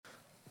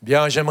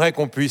Bien, j'aimerais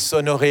qu'on puisse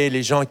honorer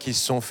les gens qui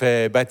se sont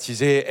fait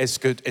baptiser. Est-ce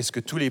que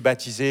tous les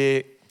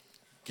baptisés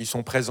qui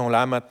sont présents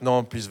là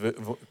maintenant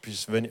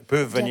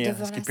peuvent venir?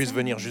 Est-ce qu'ils puissent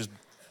venir juste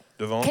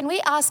devant? Can we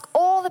ask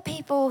all the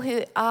people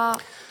who are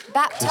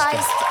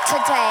baptized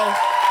today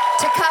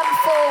to come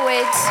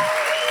forward?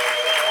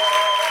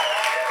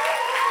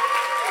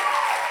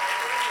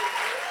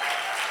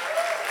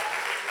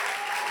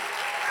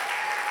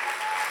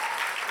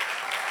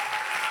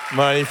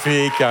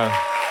 Magnifique.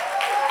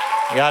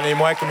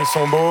 Regardez-moi comme ils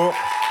sont beaux.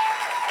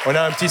 On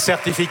a un petit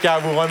certificat à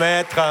vous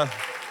remettre.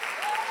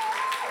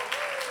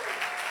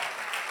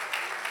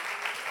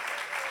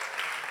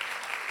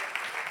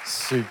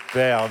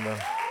 Superbe.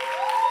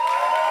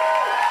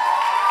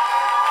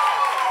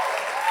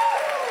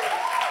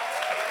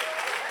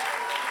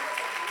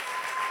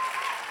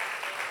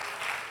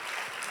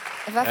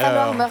 Il va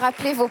falloir me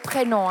rappeler vos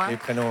prénoms. Hein. Les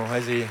prénoms,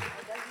 vas-y.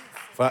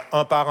 Enfin,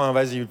 un par un,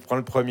 vas-y, prends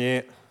le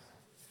premier.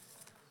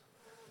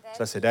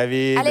 Ça, c'est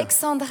David.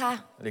 Alexandra.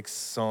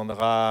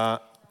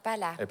 Alexandra. Pas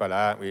là. Elle n'est pas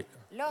là, oui.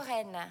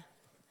 Lorraine.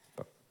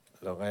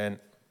 Lorraine,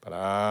 pas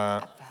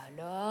là. Ah bah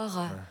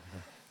alors.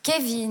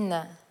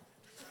 Kevin.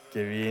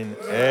 Kevin.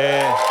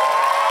 Et...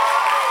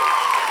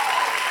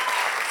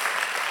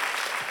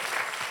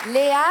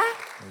 Léa.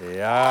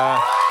 Léa.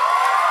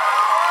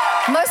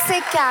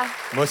 Moseka.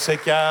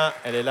 Moseka,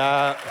 elle est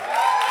là.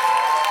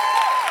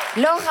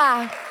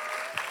 Laura.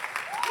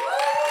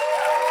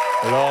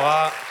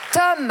 Laura.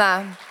 Tom.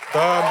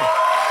 Tom.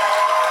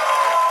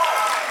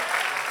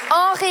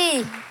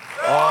 Henri.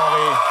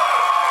 Henri.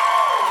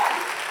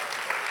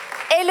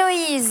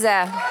 Héloïse.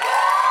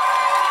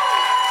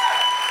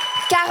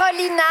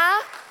 Carolina.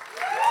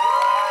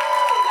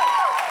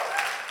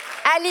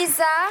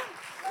 Alisa.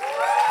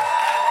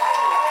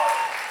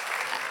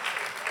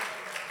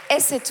 Et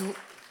c'est tout.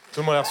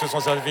 Tout le monde a reçu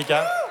son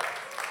certificat?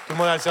 Tout le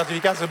monde a le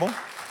certificat, c'est bon? Vous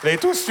l'avez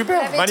tous?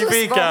 Super, Vous l'avez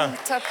magnifique. tous, bon,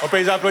 top. On peut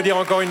les applaudir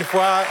encore une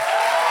fois.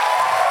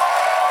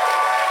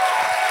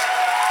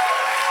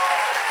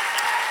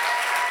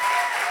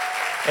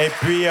 Et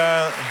puis,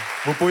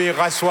 vous pouvez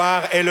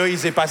rasseoir.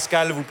 Héloïse et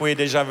Pascal, vous pouvez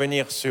déjà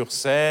venir sur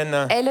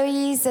scène.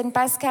 Héloïse and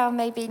Pascal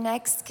maybe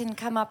next can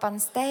come up on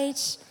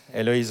stage.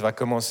 Héloïse va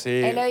commencer.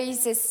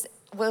 Héloïse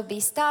will be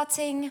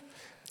starting.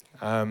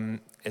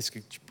 Est-ce que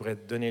tu pourrais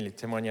donner les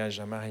témoignages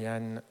à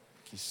Marianne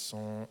qui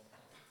sont...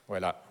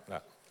 Voilà,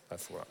 là, la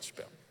foi,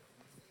 super.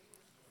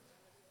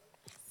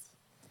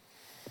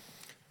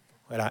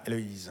 Voilà,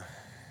 Héloïse.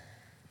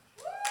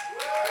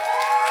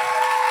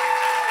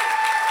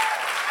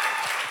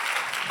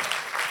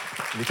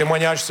 Les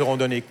témoignages seront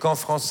donnés qu'en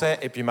français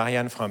et puis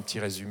Marianne fera un petit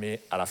résumé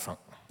à la fin.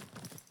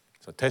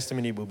 So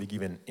testimony will be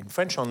given in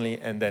French only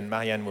and then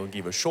Marianne will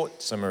give a short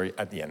summary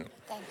at the end.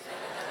 Thank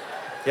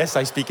you. Yes,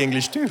 I speak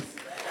English too.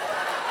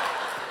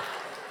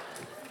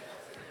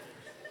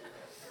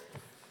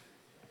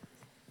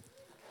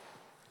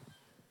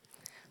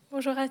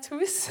 Bonjour à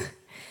tous.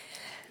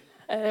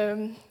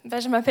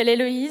 Je m'appelle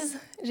Héloïse,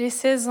 j'ai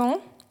 16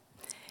 ans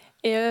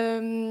et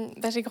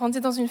j'ai grandi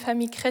dans une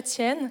famille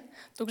chrétienne.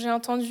 Donc j'ai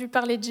entendu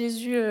parler de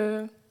Jésus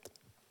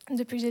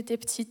depuis que j'étais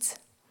petite.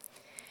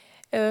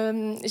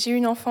 J'ai eu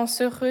une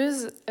enfance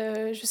heureuse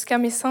jusqu'à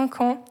mes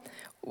 5 ans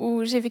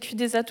où j'ai vécu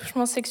des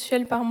attouchements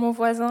sexuels par mon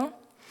voisin.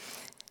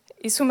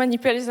 Et sous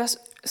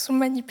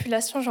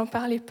manipulation, j'en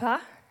parlais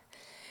pas.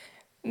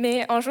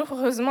 Mais un jour,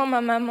 heureusement,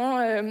 ma maman,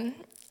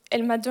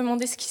 elle m'a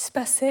demandé ce qui se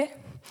passait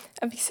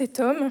avec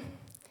cet homme.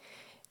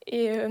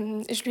 Et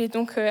je lui ai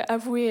donc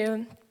avoué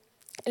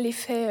les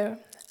faits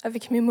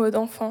avec mes mots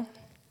d'enfant.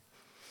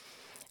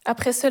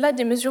 Après cela,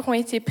 des mesures ont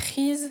été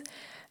prises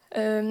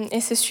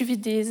et c'est suivi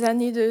des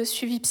années de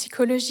suivi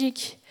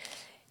psychologique.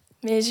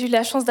 Mais j'ai eu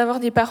la chance d'avoir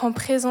des parents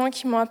présents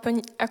qui m'ont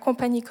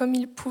accompagnée comme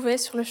ils pouvaient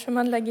sur le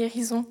chemin de la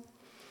guérison.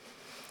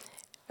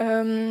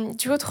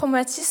 Dû au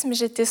traumatisme,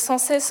 j'étais sans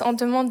cesse en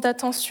demande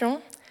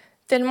d'attention,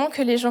 tellement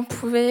que les gens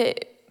pouvaient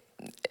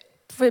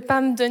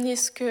pas me donner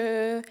ce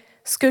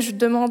que je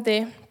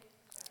demandais.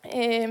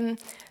 Et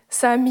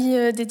ça a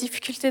mis des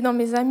difficultés dans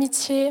mes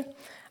amitiés,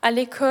 à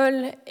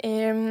l'école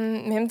et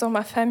même dans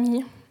ma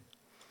famille.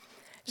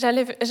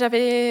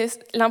 J'avais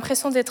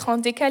l'impression d'être en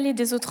décalé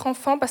des autres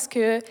enfants parce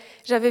que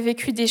j'avais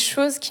vécu des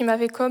choses qui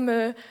m'avaient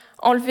comme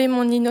enlevé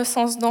mon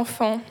innocence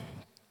d'enfant.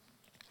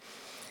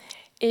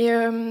 Et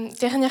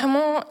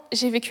dernièrement,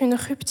 j'ai vécu une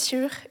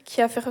rupture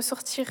qui a fait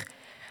ressortir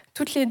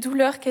toutes les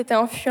douleurs qui étaient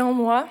enfuies en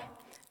moi.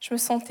 Je me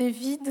sentais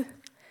vide,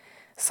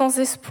 sans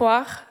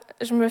espoir.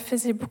 Je me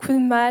faisais beaucoup de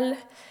mal.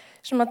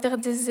 Je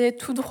m'interdisais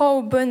tout droit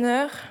au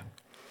bonheur.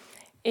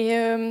 Et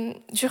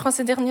durant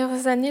ces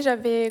dernières années,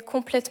 j'avais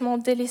complètement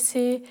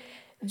délaissé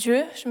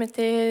Dieu. Je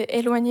m'étais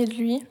éloignée de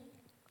lui.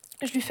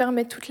 Je lui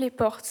fermais toutes les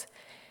portes.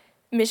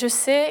 Mais je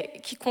sais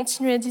qu'il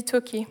continuait d'y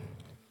toquer.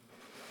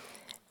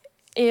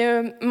 Et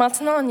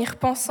maintenant, en y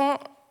repensant,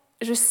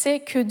 je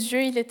sais que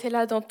Dieu, il était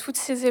là dans toutes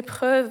ces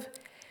épreuves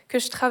que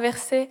je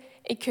traversais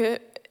et que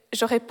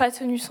j'aurais pas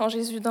tenu sans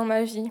Jésus dans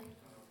ma vie.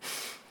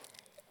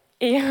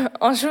 Et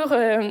un jour,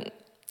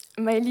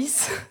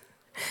 Maëlys,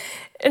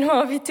 elle m'a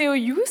invitée au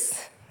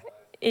Youth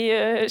Et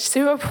je ne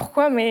sais pas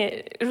pourquoi,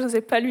 mais je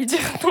n'osais pas lui dire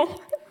non.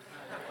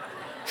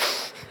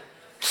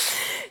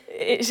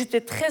 Et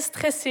j'étais très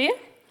stressée,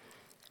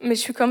 mais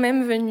je suis quand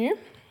même venue.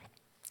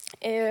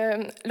 Et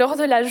lors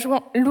de la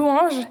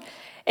louange,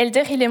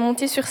 Elder il est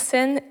monté sur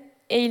scène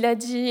et il a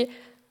dit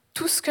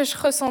tout ce que je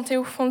ressentais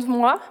au fond de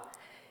moi.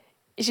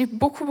 J'ai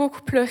beaucoup,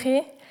 beaucoup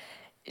pleuré.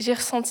 J'ai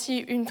ressenti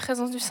une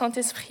présence du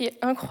Saint-Esprit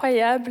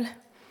incroyable.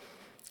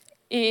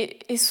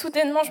 Et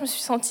soudainement, je me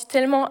suis sentie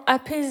tellement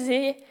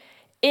apaisée,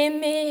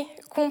 aimée,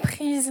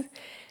 comprise.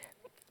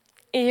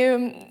 Et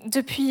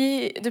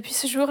depuis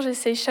ce jour,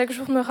 j'essaye chaque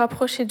jour de me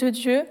rapprocher de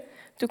Dieu,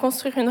 de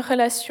construire une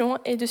relation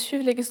et de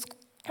suivre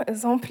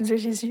l'exemple de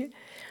Jésus.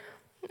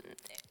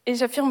 Et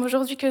j'affirme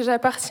aujourd'hui que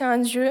j'appartiens à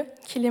Dieu,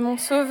 qu'il est mon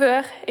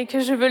sauveur et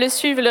que je veux le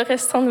suivre le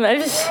restant de ma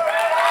vie.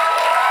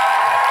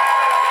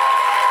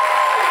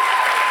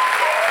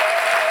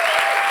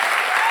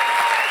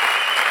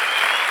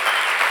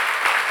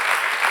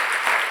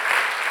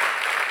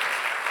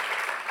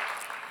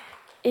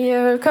 Et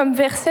comme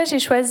verset, j'ai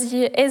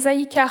choisi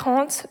Ésaïe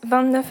 40,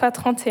 29 à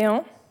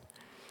 31.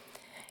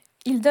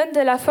 Il donne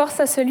de la force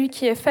à celui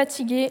qui est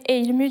fatigué et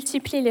il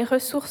multiplie les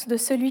ressources de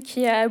celui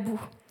qui est à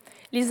bout.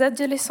 Les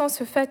adolescents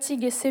se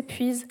fatiguent et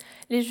s'épuisent,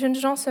 les jeunes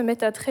gens se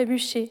mettent à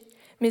trébucher,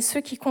 mais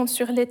ceux qui comptent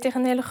sur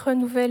l'Éternel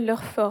renouvellent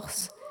leurs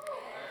forces.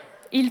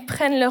 Ils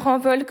prennent leur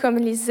envol comme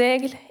les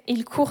aigles,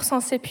 ils courent sans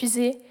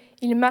s'épuiser,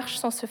 ils marchent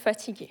sans se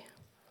fatiguer.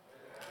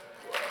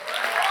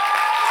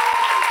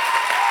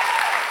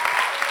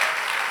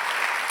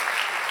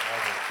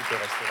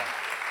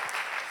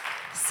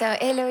 So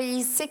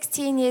Eloise,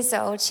 16 years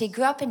old, she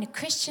grew up in a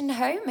Christian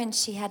home and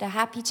she had a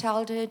happy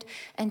childhood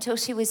until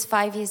she was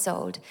 5 years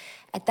old.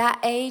 At that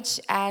age,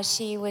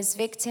 she was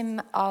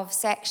victim of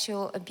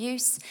sexual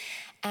abuse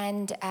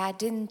and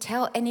didn't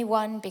tell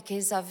anyone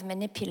because of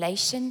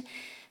manipulation.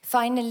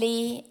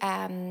 Finally,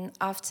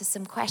 after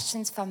some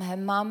questions from her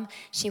mum,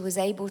 she was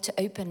able to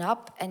open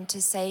up and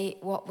to say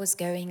what was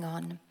going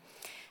on.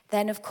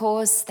 Then, of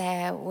course,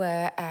 there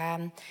were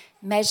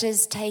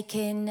measures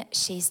taken.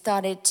 She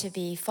started to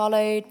be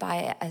followed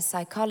by a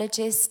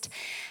psychologist,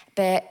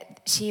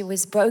 but she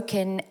was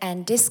broken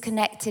and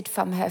disconnected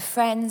from her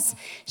friends.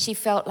 She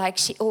felt like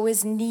she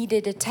always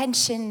needed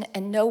attention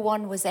and no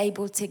one was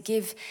able to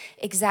give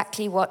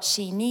exactly what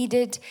she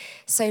needed.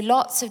 So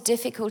lots of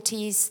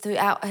difficulties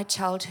throughout her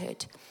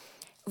childhood.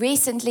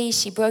 Recently,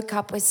 she broke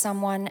up with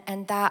someone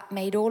and that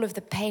made all of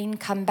the pain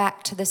come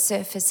back to the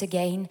surface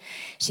again.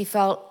 She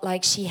felt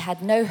like she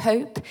had no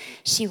hope.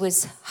 She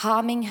was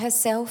harming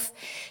herself.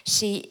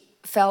 She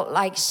felt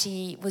like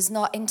she was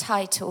not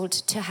entitled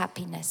to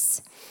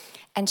happiness.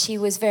 And she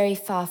was very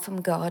far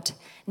from God.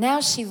 Now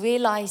she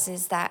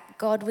realizes that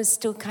God was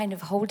still kind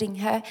of holding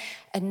her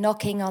and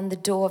knocking on the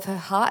door of her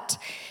heart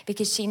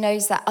because she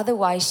knows that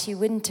otherwise she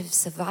wouldn't have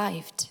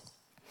survived.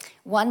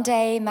 One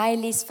day,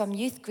 Maëlys from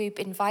youth group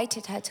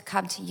invited her to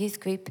come to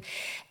youth group.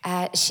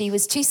 She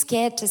was too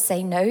scared to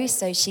say no,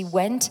 so she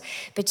went,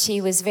 but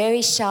she was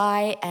very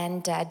shy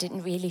and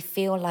didn't really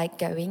feel like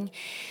going.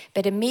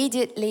 But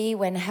immediately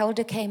when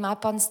Helder came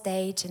up on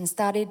stage and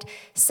started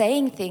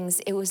saying things,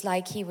 it was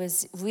like he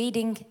was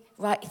reading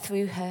right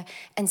through her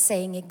and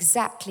saying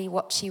exactly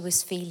what she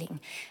was feeling.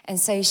 And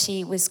so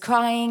she was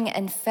crying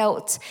and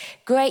felt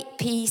great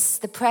peace,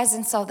 the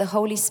presence of the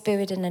Holy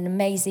Spirit in an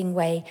amazing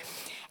way.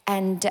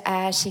 And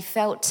she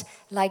felt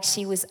like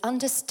she was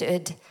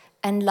understood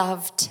and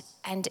loved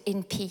and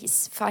in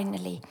peace,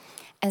 finally.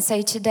 And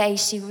so today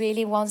she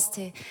really wants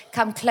to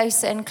come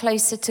closer and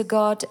closer to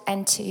God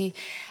and to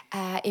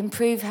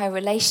improve her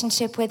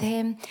relationship with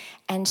Him.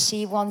 And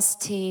she wants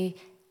to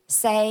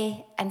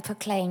say and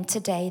proclaim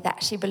today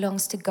that she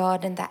belongs to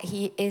God and that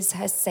He is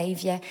her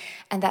Savior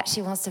and that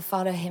she wants to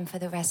follow Him for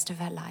the rest of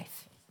her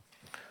life.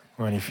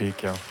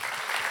 Magnifique.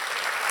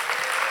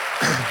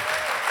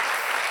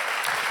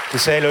 Tu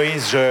sais,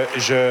 Héloïse,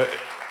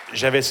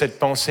 j'avais cette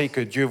pensée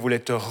que Dieu voulait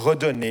te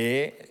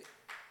redonner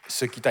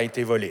ce qui t'a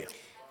été volé.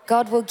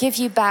 God will give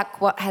you back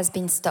what has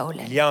been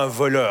stolen. Il y a un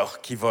voleur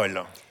qui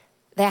vole.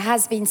 There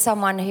has been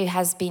someone who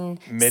has been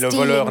Mais le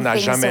voleur stealing n'a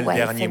things jamais le away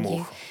dernier from mot.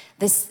 you.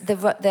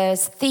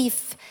 The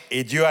thief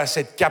Et Dieu a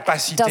cette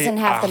capacité doesn't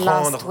à have the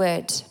last rendre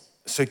word.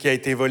 ce qui a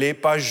été volé,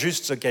 pas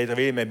juste ce qui a été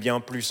volé, mais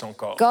bien plus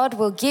encore. God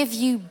will give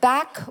you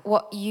back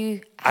what you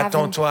haven't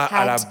Attends-toi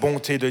à la had,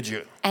 bonté de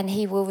Dieu. and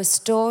He will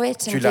restore it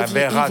Tu and la give you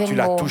verras, tu even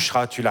la more.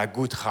 toucheras, tu la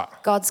goûteras.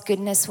 God's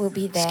goodness will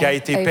be there Ce qui a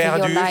été over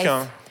perdu, your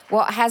life.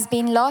 What has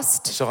been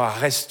lost Sera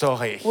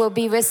restauré will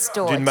be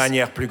restored d'une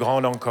manière plus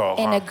grande encore.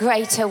 in a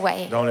greater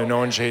way. Dans le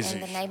nom de Jésus.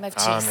 In the name of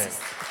Amen. Jesus.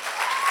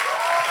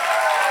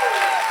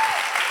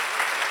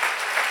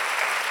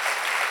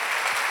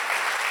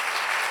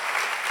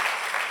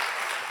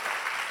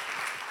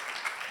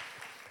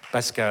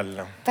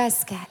 Pascal.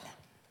 Pascal.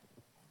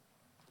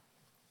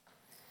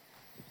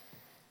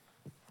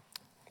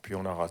 Puis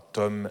on aura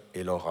Tom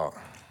et Laura.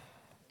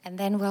 And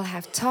then we'll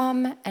have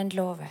Tom and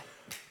Laura.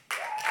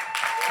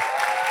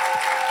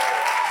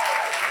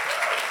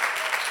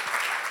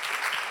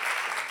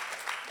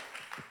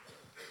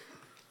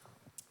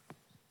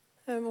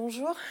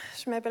 Bonjour,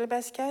 je m'appelle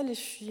Pascal et je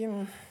suis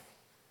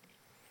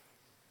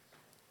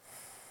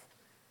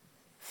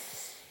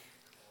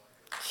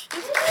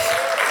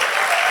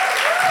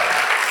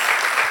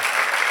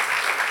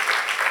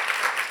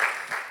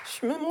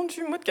maman de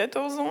jumeaux de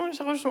 14 ans et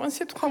j'ai rejoint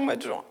ces 3 mois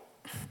de juin.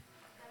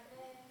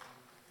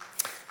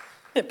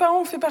 Mes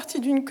parents ont fait partie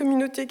d'une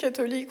communauté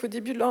catholique au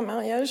début de leur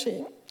mariage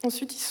et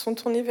ensuite ils se sont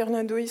tournés vers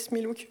l'hindouisme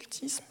et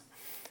l'occultisme.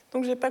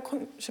 Donc j'ai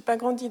pas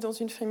grandi dans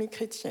une famille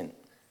chrétienne.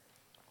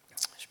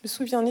 Je me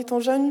souviens, en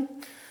étant jeune,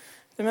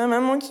 de ma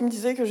maman qui me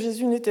disait que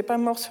Jésus n'était pas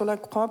mort sur la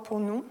croix pour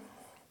nous.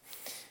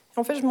 Et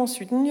en fait, je m'en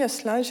suis tenue à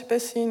cela et j'ai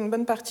passé une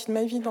bonne partie de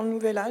ma vie dans le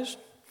Nouvel Âge.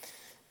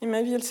 Et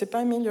ma vie, elle ne s'est pas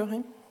améliorée.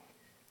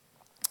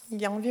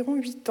 Il y a environ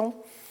 8 ans,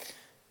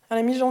 à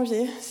la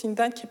mi-janvier, c'est une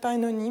date qui n'est pas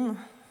anonyme,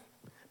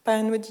 pas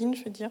anodine,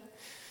 je veux dire,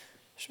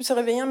 je me suis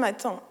réveillée un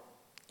matin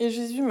et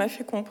Jésus m'a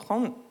fait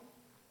comprendre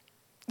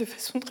de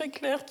façon très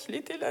claire qu'il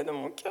était là dans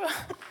mon cœur.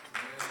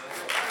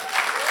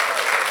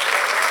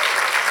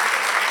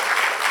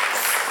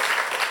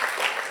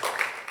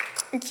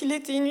 Qu'il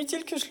était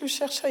inutile que je le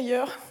cherche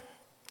ailleurs.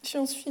 J'ai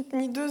ensuite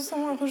mis 2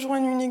 ans à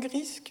rejoindre une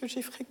église que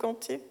j'ai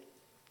fréquentée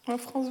en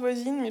France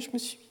voisine, mais je me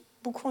suis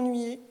beaucoup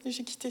ennuyée et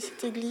j'ai quitté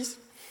cette église.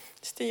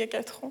 C'était il y a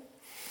 4 ans.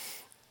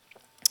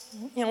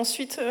 Et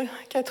ensuite,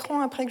 4 ans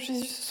après que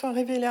Jésus se soit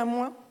révélé à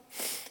moi,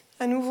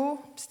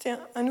 c'était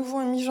à nouveau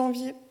un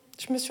mi-janvier,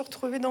 je me suis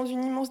retrouvée dans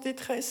une immense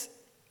détresse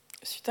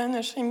suite à un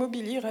achat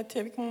immobilier raté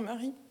avec mon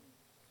mari.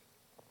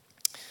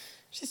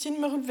 J'ai essayé de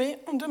me relever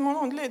en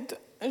demandant de l'aide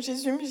à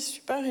Jésus, mais je n'y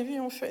suis pas arrivée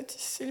en fait.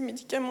 C'est les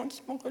médicaments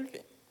qui m'ont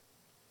relevée.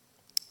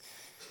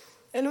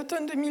 À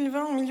l'automne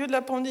 2020, au milieu de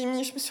la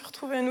pandémie, je me suis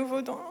retrouvée à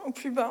nouveau au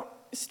plus bas.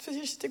 Et cette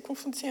fois-ci, j'étais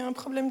confrontée à un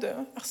problème de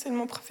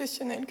harcèlement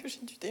professionnel que j'ai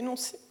dû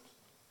dénoncer.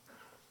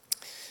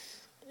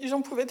 Et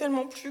j'en pouvais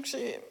tellement plus que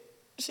j'ai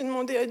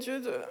demandé à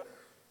Dieu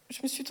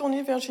Je me suis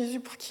tournée vers Jésus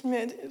pour qu'il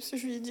m'aide. Parce que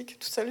je lui ai dit que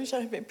tout seul, je n'y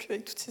arrivais plus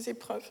avec toutes ces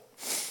épreuves.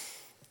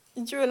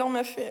 Et Dieu alors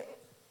m'a fait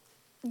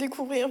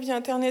découvrir via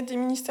Internet des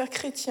ministères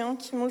chrétiens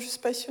qui m'ont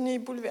juste passionnée et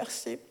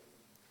bouleversée.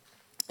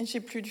 Et j'ai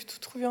plus du tout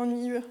trouvé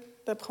ennuyeux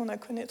d'apprendre à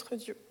connaître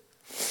Dieu.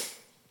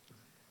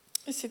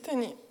 Et cette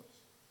année,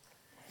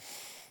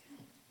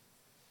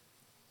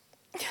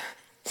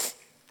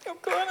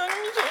 encore un ami,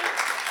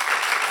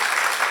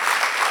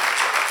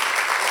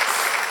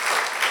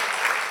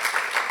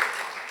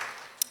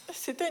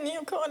 Cette année,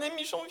 encore à la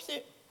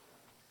mi-janvier,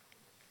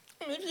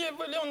 ma vie a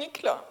volé en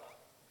éclats.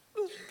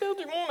 J'ai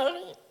perdu mon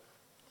mari,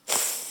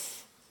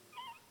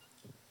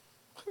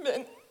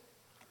 Ruben.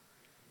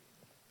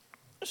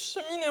 Je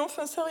cheminais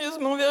enfin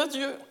sérieusement vers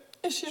Dieu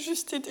et j'ai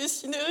juste été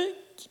sidérée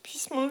qu'il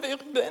puisse m'enlever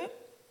Ruben.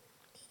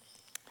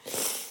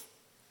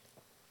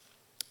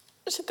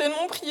 J'ai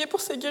tellement prié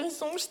pour sa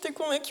guérison que j'étais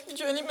convaincue que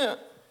Dieu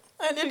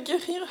allait le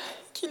guérir,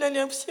 qu'il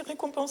allait aussi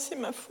récompenser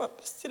ma foi.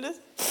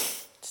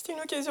 C'était une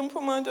occasion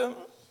pour moi de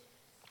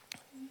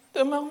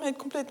me remettre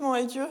complètement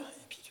à Dieu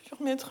et puis de lui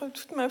remettre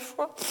toute ma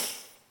foi.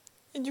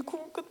 Et du coup,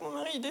 quand mon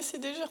mari est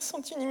décédé, j'ai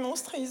ressenti une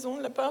immense trahison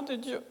de la part de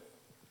Dieu.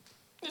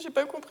 Et je n'ai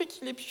pas compris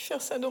qu'il ait pu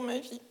faire ça dans ma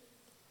vie.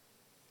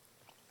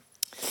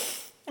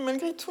 Et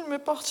malgré tout, il me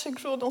porte chaque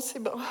jour dans ses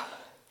bras.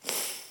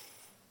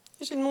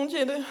 Et j'ai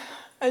demandé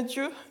à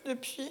Dieu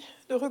depuis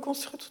de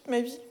reconstruire toute ma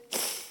vie.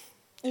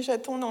 Et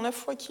j'attends dans la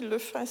foi qu'il le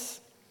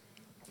fasse.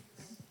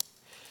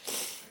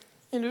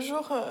 Et le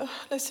jour de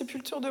la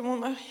sépulture de mon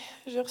mari,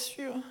 j'ai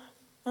reçu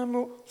un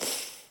mot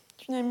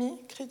d'une amie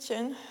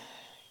chrétienne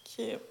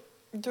qui est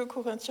 2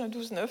 Corinthiens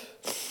 12, 9.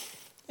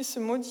 Et ce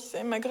mot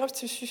disait « Ma grâce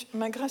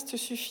te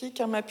suffit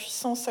car ma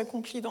puissance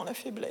s'accomplit dans la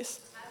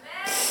faiblesse. »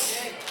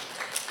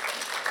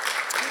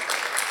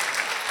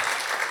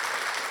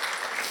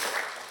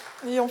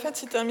 Et en fait,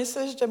 c'était un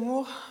message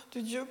d'amour de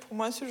Dieu pour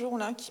moi ce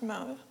jour-là qui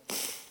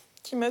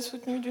m'a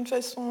soutenue d'une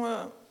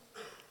façon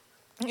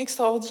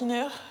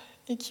extraordinaire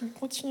et qui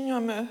continue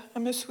à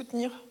me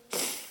soutenir.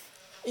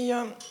 Et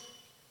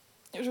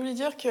je voulais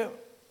dire que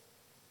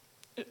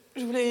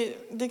je voulais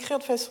décrire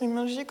de façon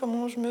imagée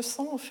comment je me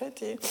sens en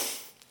fait. Et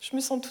je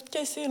me sens toute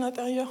cassée à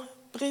l'intérieur,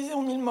 brisée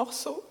en 1000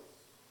 morceaux.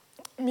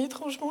 Mais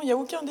étrangement, il n'y a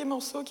aucun des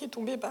morceaux qui est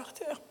tombé par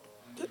terre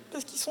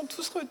parce qu'ils sont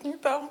tous retenus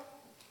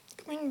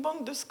comme une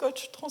bande de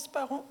scotch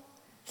transparent.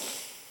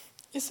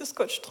 Et ce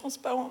scotch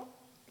transparent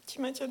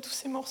qui maintient tous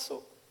ces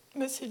morceaux,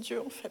 c'est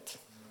Dieu en fait.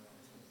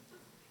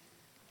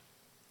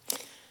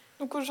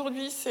 Donc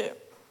aujourd'hui,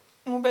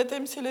 mon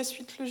baptême, c'est la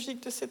suite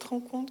logique de cette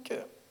rencontre que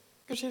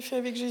j'ai fait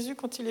avec Jésus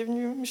quand il est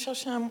venu me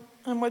chercher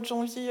un mois de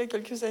janvier il y a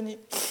quelques années,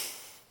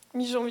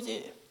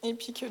 mi-janvier. Et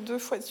puis que 2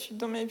 fois de suite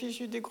dans ma vie,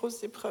 j'ai eu des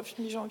grosses épreuves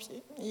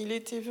mi-janvier. Et il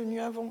était venu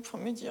avant pour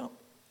me dire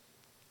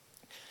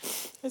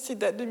 « À ces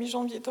dates de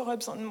mi-janvier, tu auras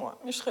besoin de moi,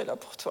 mais je serai là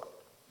pour toi. »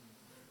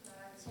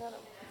 Voilà.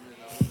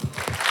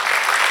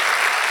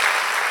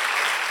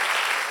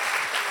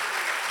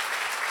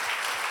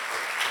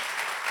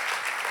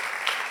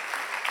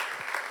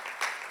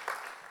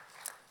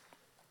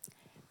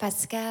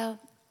 Pascal,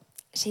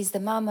 she's the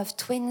mum of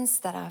twins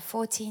that are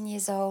 14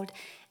 years old,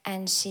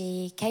 and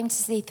she came to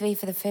C3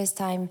 for the first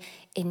time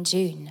in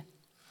June.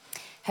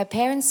 Her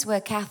parents were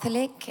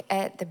Catholic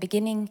at the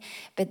beginning,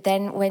 but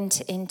then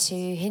went into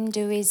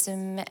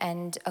Hinduism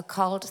and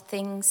occult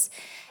things.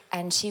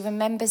 And she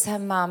remembers her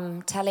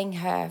mum telling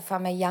her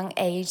from a young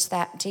age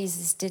that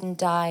Jesus didn't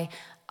die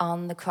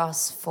on the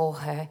cross for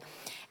her.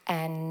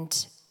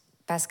 And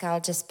Pascal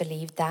just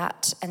believed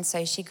that. And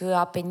so she grew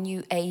up in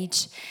New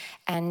Age,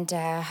 and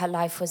her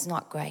life was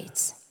not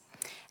great.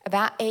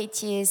 About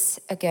 8 years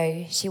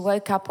ago, she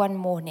woke up one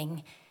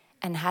morning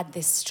and had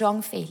this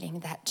strong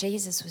feeling that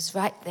Jesus was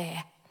right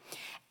there,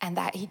 and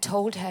that he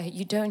told her,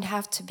 you don't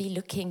have to be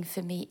looking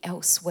for me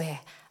elsewhere.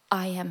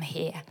 I am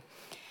here.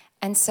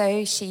 And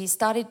so she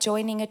started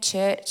joining a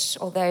church,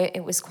 although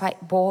it was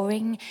quite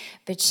boring,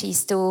 but she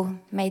still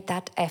made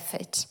that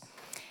effort.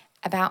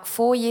 About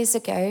 4 years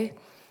ago,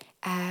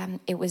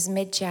 it was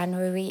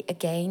mid-January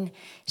again,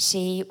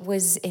 she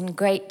was in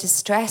great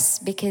distress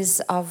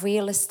because of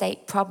real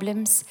estate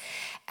problems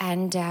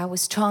and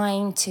was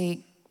trying to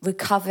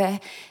recover,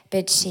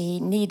 but she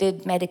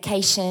needed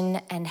medication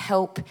and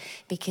help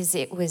because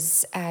it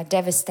was a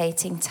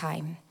devastating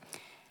time.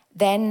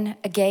 Then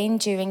again,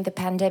 during the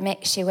pandemic,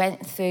 she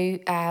went through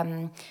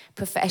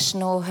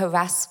professional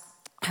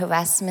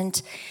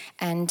harassment,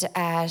 and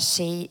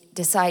she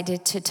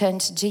decided to turn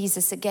to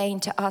Jesus again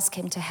to ask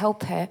him to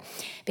help her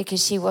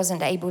because she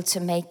wasn't able to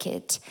make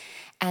it.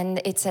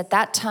 And it's at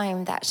that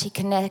time that she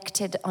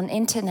connected on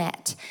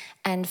internet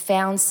and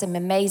found some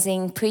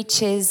amazing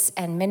preachers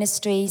and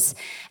ministries,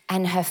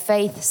 and her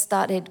faith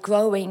started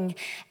growing,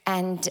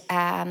 and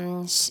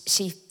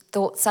she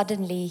thought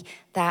suddenly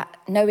that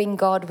knowing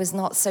God was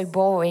not so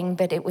boring,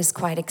 but it was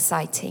quite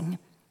exciting.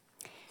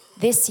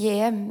 This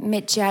year,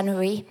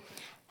 mid-January,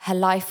 her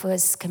life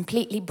was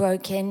completely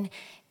broken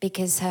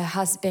because her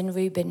husband,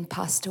 Ruben,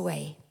 passed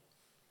away.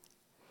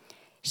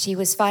 She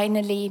was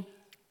finally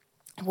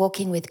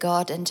walking with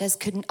God and just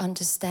couldn't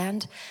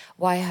understand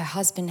why her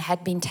husband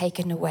had been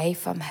taken away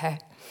from her.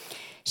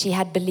 She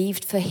had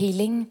believed for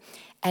healing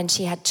and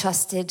she had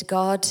trusted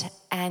God,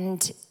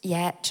 and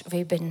yet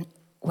Ruben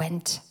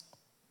went.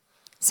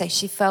 So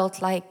she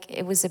felt like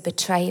it was a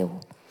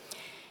betrayal.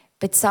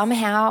 But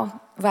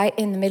somehow, right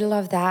in the middle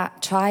of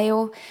that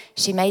trial,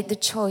 she made the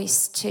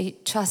choice to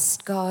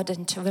trust God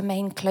and to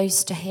remain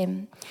close to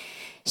him.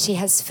 She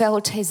has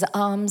felt his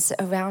arms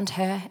around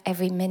her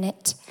every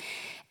minute,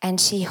 and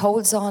she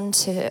holds on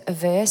to a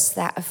verse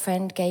that a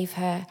friend gave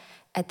her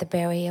at the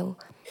burial.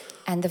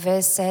 And the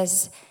verse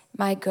says,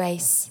 "My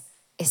grace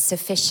is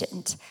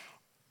sufficient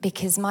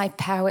because my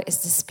power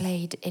is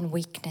displayed in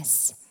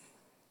weakness."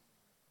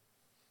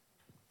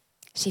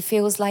 She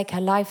feels like her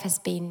life has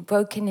been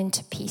broken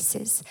into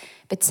pieces,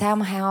 but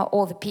somehow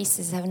all the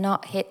pieces have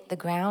not hit the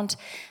ground.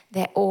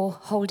 They're all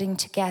holding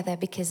together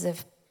because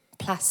of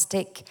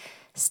plastic,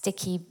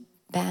 sticky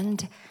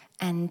band,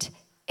 and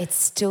it's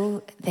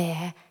still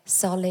there,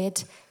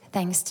 solid,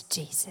 thanks to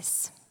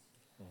Jesus.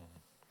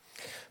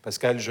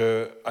 Pascal,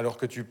 alors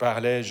que tu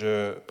parlais,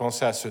 je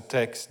pensais à ce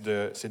texte,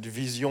 de cette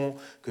vision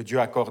que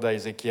Dieu accorde à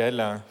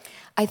Ézéchiel.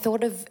 I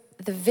thought of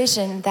the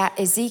vision that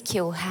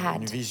Ezekiel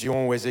had. Une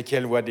vision où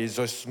Ézéchiel voit des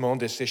ossements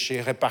desséchés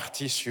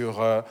répartis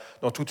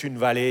dans toute une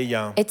vallée.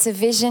 It's a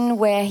vision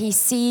where he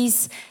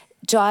sees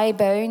dry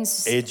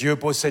bones. Et Dieu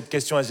pose cette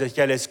question à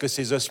Ézéchiel, est-ce que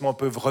ces ossements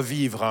peuvent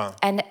revivre?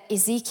 And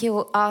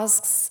Ezekiel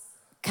asks,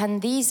 can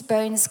these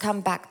bones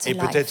come back to life? Et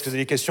peut-être life? que c'est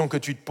des questions que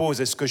tu te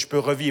poses, est-ce que je peux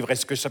revivre?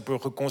 Est-ce que ça peut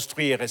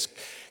reconstruire?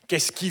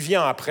 Qu'est-ce qui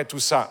vient après tout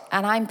ça?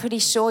 And I'm pretty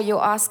sure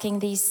you're asking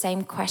these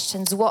same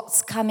questions.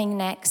 What's coming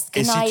next?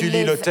 Can Et si I tu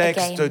lis le live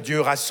texte, again?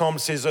 Dieu rassemble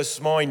ses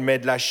ossements, il met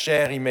de la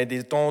chair, il met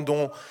des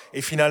tendons,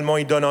 et finalement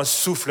il donne un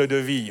souffle de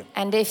vie.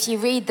 And if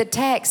you read the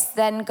text,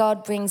 then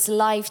God brings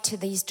life to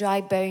these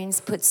dry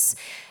bones, puts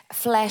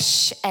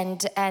flesh and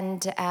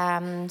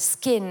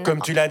skin.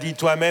 Comme tu l'as dit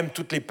toi-même,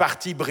 toutes les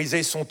parties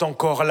brisées sont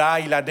encore là.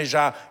 Il a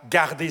déjà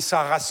gardé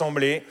ça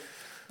rassemblé.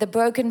 The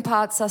broken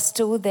parts are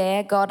still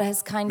there. God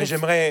has kind Mais of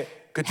j'aimerais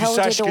que tu held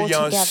saches it all qu'il y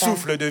a un together.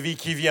 souffle de vie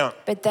qui vient.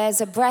 But there's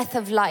a breath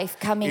of life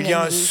coming Il y a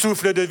in un you.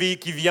 souffle de vie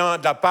qui vient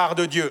de la part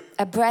de Dieu.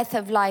 A breath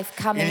of life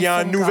coming Il y a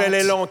un from nouvel God.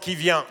 élan qui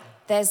vient.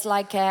 There's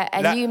like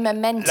a new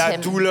momentum. La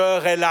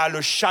douleur est là, le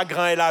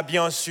chagrin est là,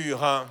 bien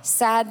sûr. Hein.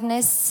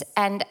 Sadness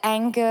and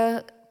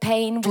anger,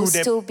 pain will Tout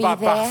still n'est be pas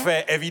there.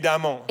 parfait,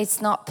 évidemment.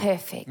 It's not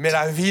perfect. Mais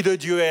la vie de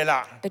Dieu est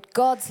là. But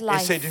God's Et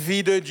life cette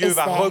vie de Dieu is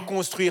va there.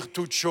 reconstruire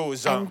toutes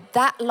choses. And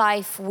that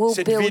life will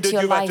Cette vie build de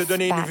your Dieu va te life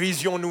donner une back.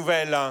 vision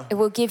nouvelle. It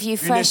will give you Une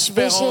fresh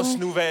espérance vision,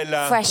 nouvelle.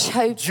 fresh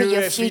hope Dieu for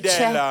your est fidèle.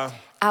 future.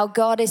 Our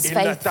God is Il ne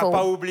t'a pas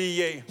faithful.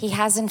 oublié. He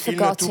hasn't Il ne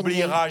forgotten you,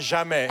 t'oubliera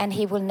jamais. and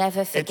He will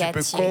never Et tu forget peux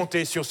you.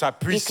 compter sur sa You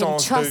can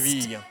puissance de trust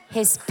vie.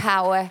 His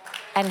power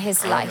and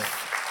His Amen.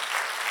 life.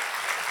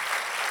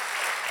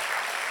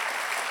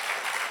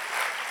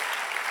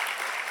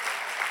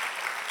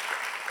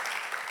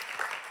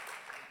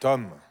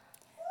 Tom,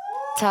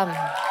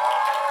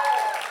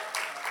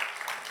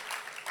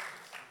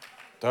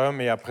 Tom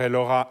et après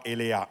Laura et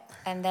Léa.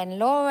 And then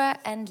Laura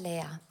and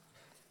Leah.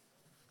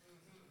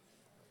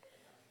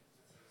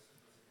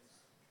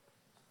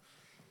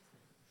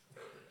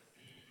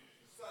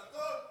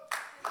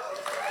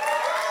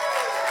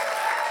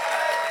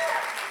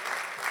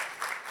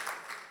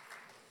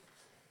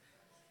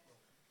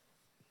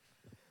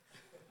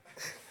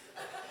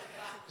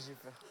 j'ai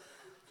peur.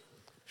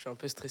 Je suis un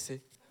peu stressé.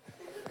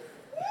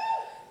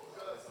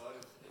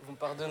 Vous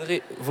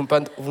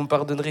me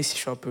pardonnerez si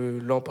je suis un peu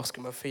lent parce que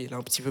ma feuille elle a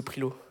un petit peu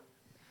pris l'eau.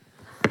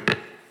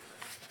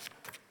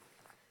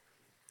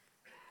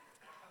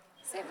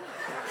 C'est bon.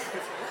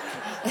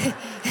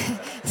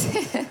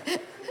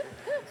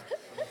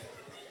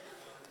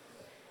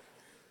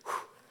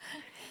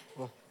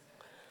 Bon.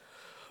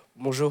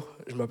 Bonjour,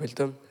 je m'appelle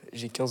Tom,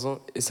 j'ai 15 ans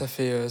et ça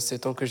fait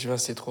 7 ans que je viens à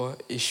C3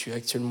 et je suis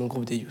actuellement au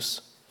groupe des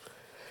Youth.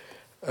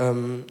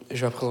 Je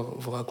vais après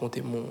vous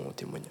raconter mon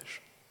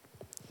témoignage.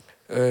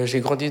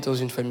 J'ai grandi dans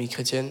une famille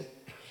chrétienne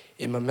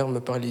et ma mère me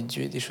parlait de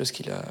Dieu et des choses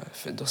qu'il a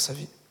faites dans sa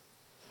vie.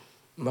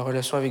 Ma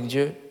relation avec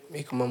Dieu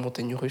est comme une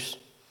montagne russe.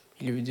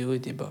 Il y a eu des hauts et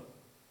des bas.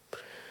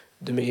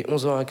 De mes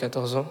 11 ans à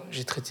 14 ans,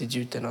 j'ai traité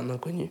Dieu tel un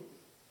inconnu.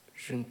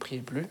 Je ne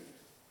priais plus.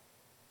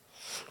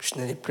 Je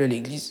n'allais plus à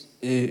l'église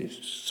et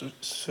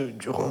ce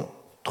durant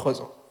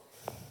 3 ans.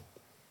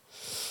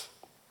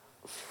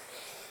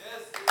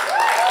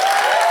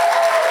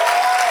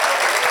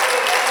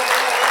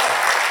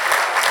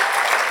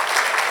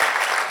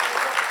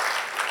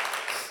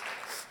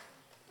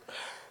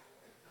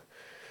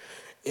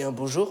 Et un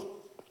beau jour,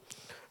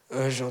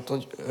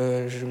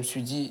 je me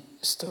suis dit,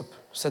 stop,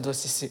 ça doit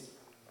cesser.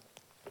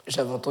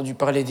 J'avais entendu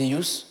parler des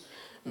Youth,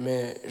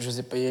 mais je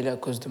n'osais pas y aller à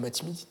cause de ma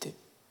timidité.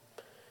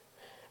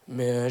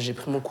 Mais j'ai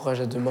pris mon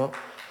courage à deux mains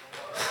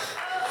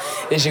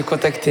et j'ai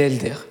contacté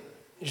Elder.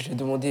 Je lui ai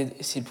demandé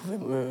s'il pouvait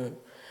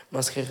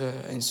m'inscrire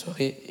à une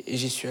soirée et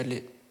j'y suis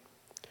allé.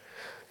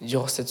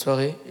 Durant cette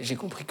soirée, j'ai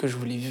compris que je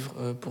voulais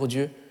vivre pour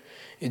Dieu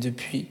et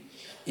depuis,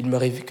 il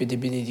m'arrive que des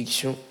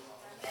bénédictions.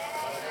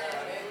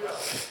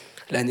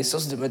 La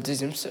naissance de ma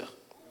deuxième sœur.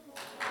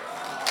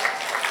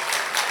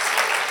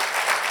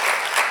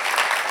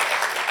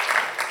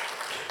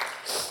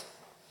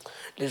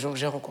 Les gens que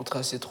j'ai rencontrés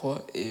à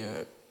C3 et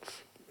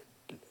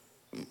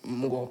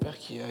mon grand-père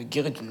qui a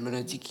guéri d'une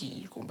maladie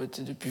qu'il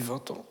combattait depuis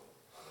 20 ans.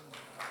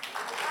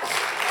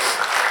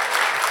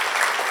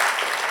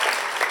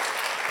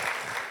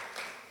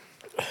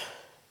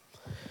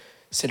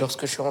 C'est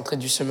lorsque je suis rentré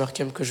du summer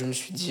camp que je me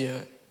suis dit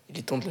il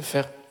est temps de le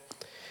faire.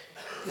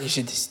 Et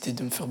j'ai décidé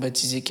de me faire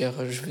baptiser car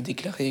je veux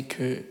déclarer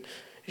que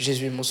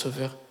Jésus est mon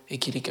sauveur et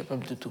qu'il est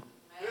capable de tout.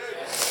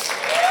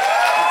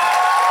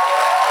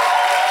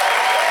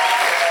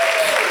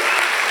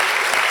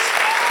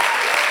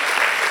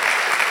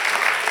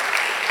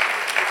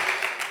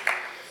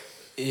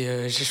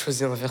 Et j'ai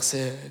choisi un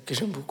verset que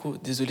j'aime beaucoup.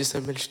 Désolé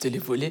Samuel, je te l'ai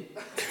volé.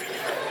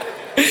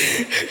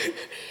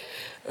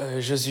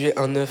 Josué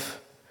 1,9.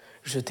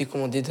 Je t'ai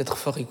commandé d'être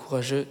fort et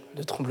courageux,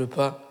 ne tremble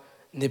pas.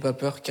 N'aie pas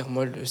peur, car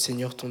moi, le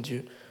Seigneur ton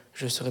Dieu,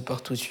 je serai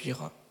partout où tu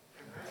iras.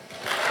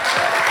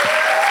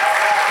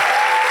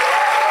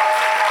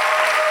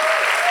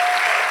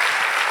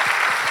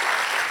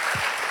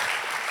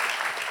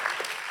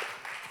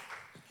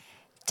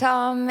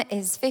 Tom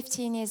is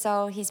 15 years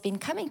old. He's been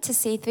coming to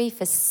C3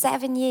 for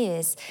 7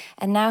 years,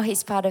 and now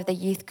he's part of the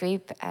youth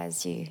group,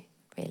 as you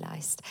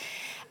realized.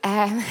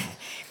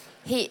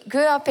 He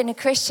grew up in a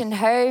Christian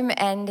home,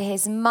 and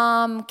his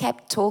mom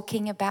kept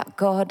talking about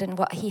God and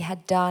what he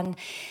had done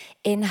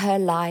in her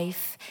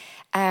life.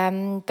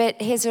 But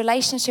his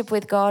relationship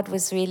with God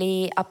was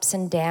really ups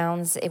and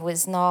downs. It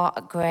was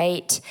not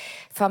great.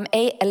 From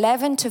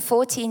 11 to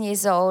 14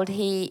 years old,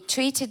 he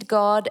treated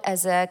God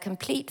as a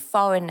complete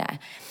foreigner.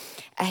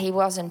 He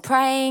wasn't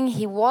praying,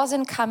 he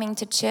wasn't coming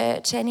to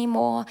church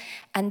anymore,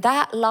 and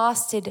that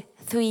lasted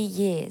 3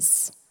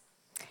 years.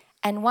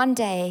 And one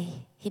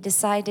day, he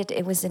decided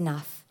it was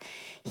enough.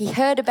 He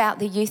heard about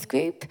the youth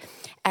group,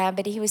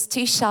 but he was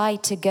too shy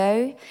to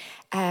go.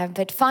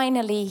 But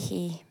finally,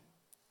 he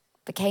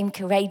became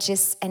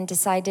courageous and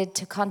decided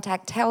to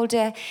contact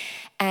Helder,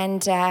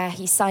 and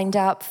he signed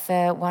up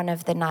for one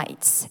of the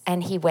nights,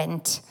 and he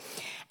went.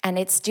 And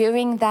it's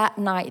during that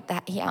night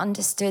that he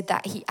understood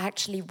that he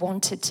actually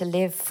wanted to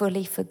live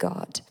fully for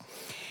God.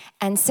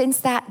 And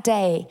since that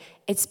day,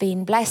 it's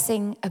been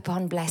blessing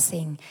upon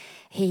blessing.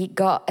 He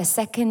got a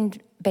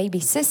second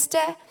baby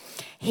sister.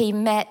 He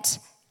met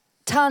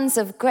tons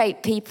of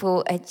great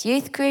people at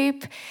youth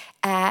group.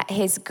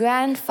 His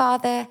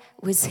grandfather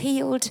was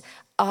healed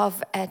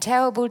of a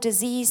terrible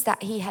disease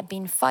that he had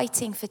been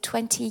fighting for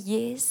 20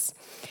 years.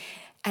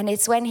 And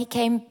it's when he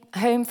came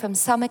home from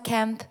summer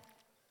camp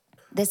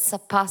this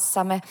past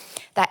summer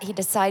that he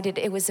decided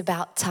it was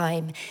about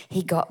time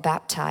he got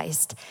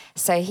baptized.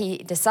 So he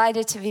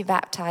decided to be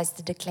baptized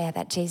to declare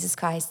that Jesus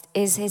Christ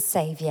is his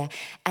Savior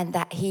and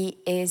that he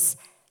is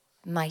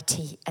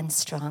mighty and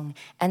strong.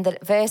 And the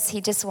verse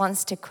he just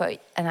wants to quote,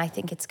 and I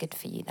think it's good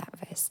for you, that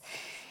verse.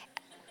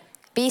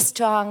 Be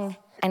strong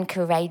and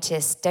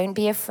courageous. Don't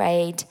be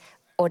afraid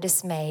or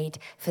dismayed,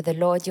 for the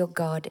Lord your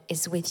God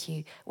is with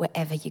you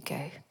wherever you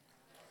go.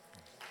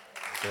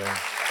 Yeah.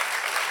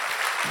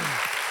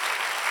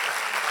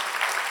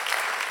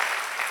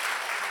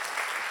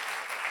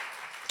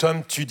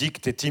 Tom, tu dis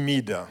que tu es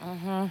timide.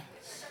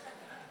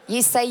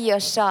 You say you're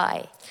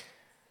shy.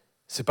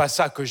 C'est pas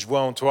ça que je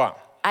vois en toi.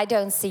 I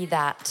don't see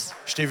that.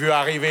 Je t'ai vu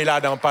arriver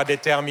là d'un pas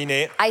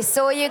déterminé. I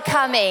saw you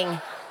coming,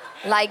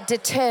 like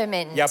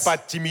determined. Il n'y a pas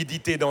de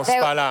timidité dans ce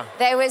pas-là.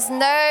 There was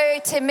no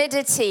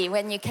timidity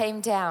when you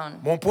came down.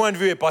 Mon point de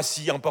vue n'est pas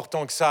si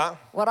important que ça.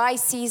 What I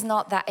see is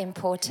not that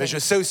important. Mais je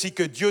sais aussi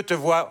que Dieu te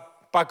voit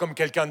pas comme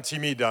quelqu'un de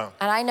timide. And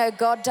I know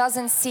God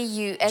doesn't see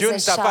you as Dieu a ne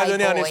shy t'a pas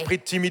donné un boy. esprit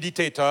de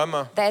timidité,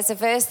 Tom, There's a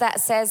verse that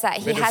says that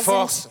mais He de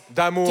force, hasn't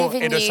d'amour et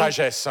given de you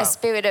sagesse. a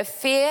spirit of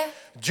fear,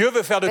 Dieu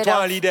veut faire de but toi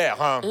of un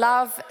leader, hein.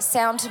 love,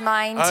 sound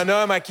mind. Un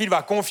homme à qui il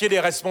va confier des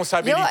You're a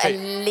responsabilités.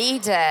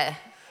 leader.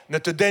 Ne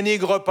te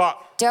dénigre pas.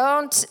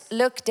 Don't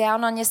look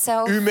down on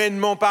yourself.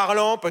 Humainement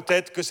parlant,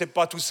 peut-être que c'est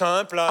pas tout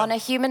simple, On a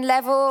human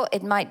level,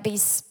 it might be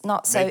not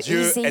so mais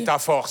Dieu easy. est ta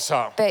force.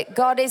 But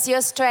God is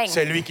your strength.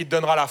 C'est lui qui te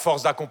donnera la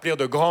force d'accomplir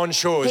de grandes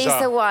choses. He's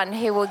the one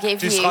who will give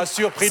Tu you seras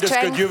surpris de ce que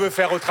strength, Dieu veut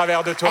faire au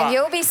travers de toi. and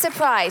you'll be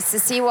surprised to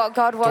see what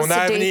God wants Ton to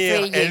do avenir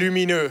through est you.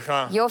 lumineux,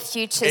 hein, Your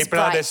future et is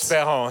plein bright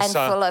d'espérance.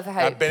 and full of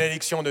La hope.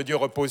 bénédiction de Dieu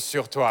repose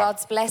sur toi.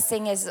 God's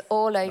blessing is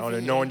all Dans over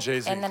le you. nom de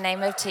Jésus. In the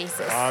name of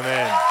Jesus.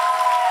 Amen.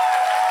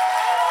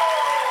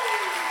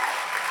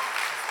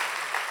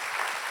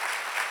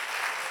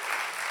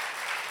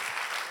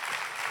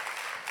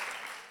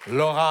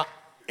 Laura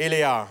et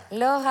Léa.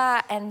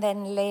 Laura and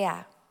then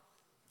Leah.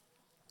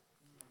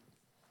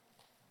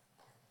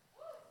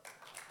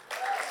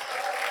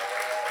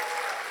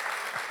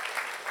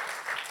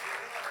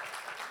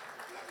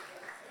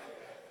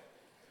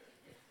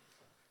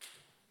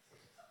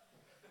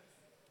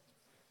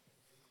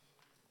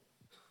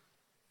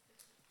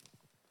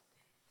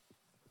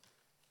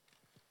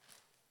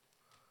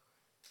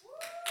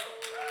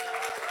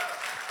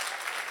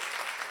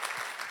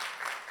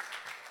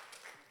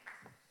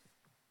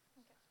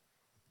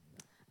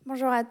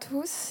 Bonjour à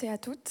tous et à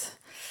toutes.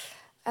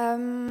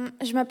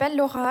 Je m'appelle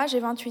Laura, j'ai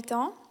 28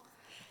 ans.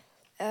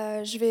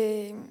 Je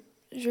vais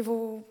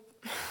vous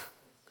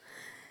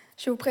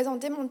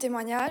présenter mon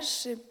témoignage.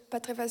 C'est pas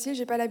très facile,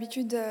 j'ai pas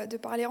l'habitude de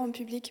parler en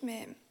public,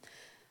 mais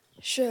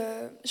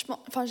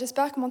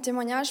j'espère que mon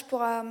témoignage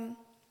pourra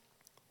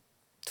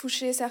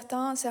toucher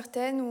certains,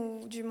 certaines,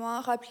 ou du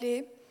moins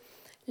rappeler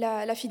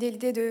la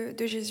fidélité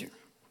de Jésus.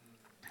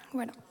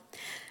 Voilà.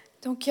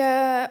 Donc,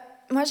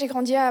 moi, j'ai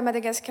grandi à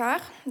Madagascar,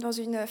 dans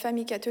une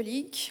famille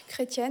catholique,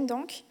 chrétienne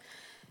donc,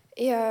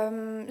 et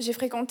j'ai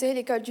fréquenté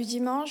l'école du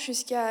dimanche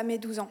jusqu'à mes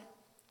 12 ans.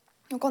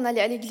 Donc on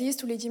allait à l'église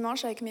tous les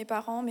dimanches avec mes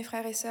parents, mes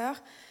frères et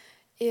sœurs,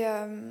 et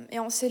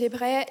on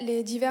célébrait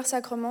les divers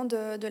sacrements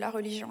de la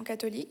religion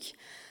catholique,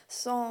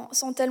 sans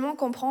tellement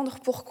comprendre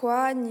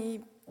pourquoi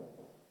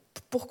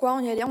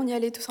on y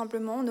allait tout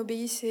simplement, on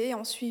obéissait,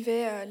 on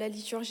suivait la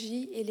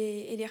liturgie et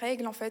les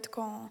règles en fait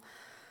qu'on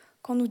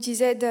nous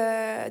disait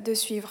de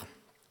suivre.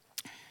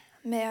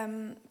 Mais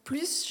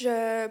plus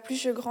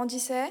je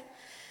grandissais,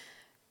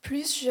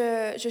 plus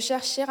je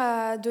cherchais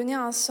à donner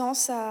un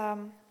sens à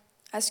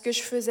ce que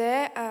je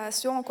faisais, à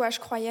ce en quoi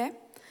je croyais.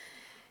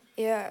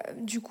 Et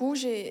du coup,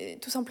 j'ai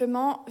tout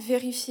simplement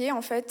vérifié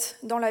en fait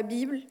dans la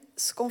Bible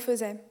ce qu'on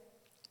faisait.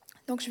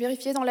 Donc je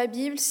vérifiais dans la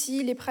Bible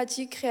si les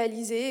pratiques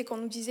réalisées et qu'on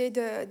nous disait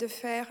de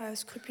faire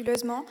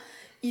scrupuleusement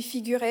y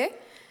figuraient.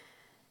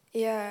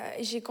 Et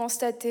j'ai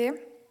constaté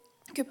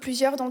que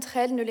plusieurs d'entre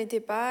elles ne l'étaient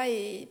pas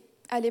et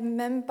allaient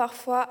même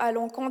parfois à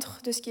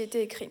l'encontre de ce qui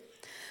était écrit.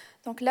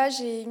 Donc là,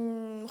 j'ai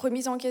une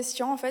remise en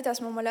question. En fait, à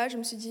ce moment-là, je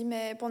me suis dit,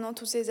 mais pendant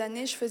toutes ces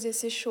années, je faisais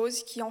ces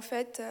choses qui, en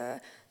fait,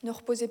 ne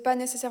reposaient pas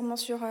nécessairement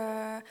sur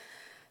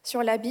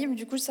la Bible.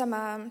 Du coup, ça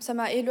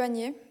m'a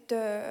éloignée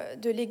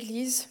de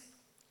l'Église,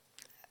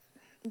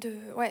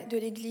 de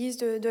l'Église,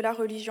 de la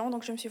religion.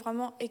 Donc, je me suis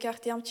vraiment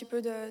écartée un petit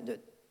peu de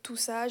tout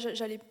ça.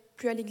 J'allais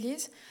plus à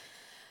l'Église.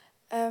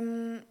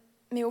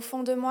 Mais au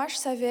fond de moi, je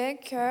savais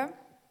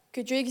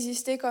que Dieu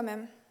existait quand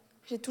même.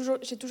 J'ai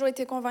toujours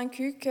été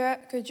convaincue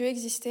que Dieu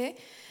existait,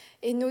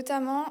 et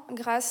notamment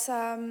grâce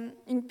à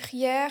une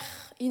prière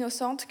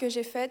innocente que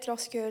j'ai faite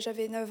lorsque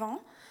j'avais 9 ans.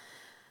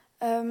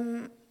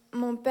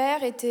 Mon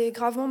père était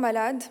gravement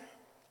malade,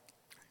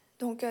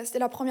 donc c'était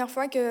la première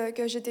fois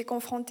que j'étais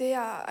confrontée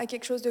à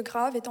quelque chose de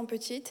grave étant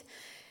petite.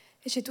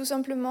 Et j'ai tout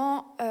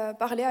simplement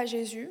parlé à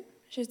Jésus.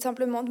 J'ai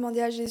simplement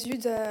demandé à Jésus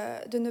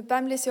de ne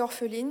pas me laisser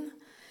orpheline.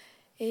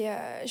 Et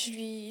je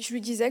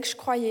lui disais que je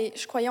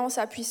croyais en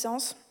sa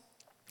puissance.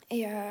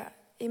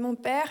 Et mon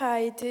père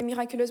a été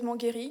miraculeusement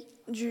guéri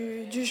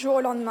du jour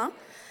au lendemain.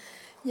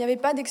 Il n'y avait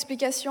pas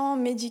d'explication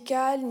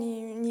médicale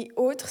ni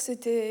autre.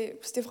 C'était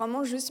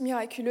vraiment juste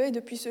miraculeux. Et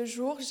depuis ce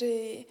jour,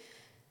 j'ai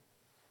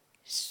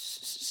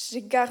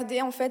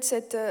gardé en fait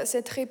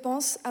cette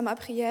réponse à ma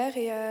prière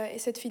et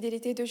cette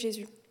fidélité de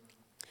Jésus.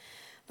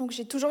 Donc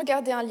j'ai toujours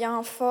gardé un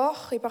lien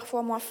fort et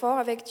parfois moins fort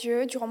avec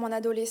Dieu durant mon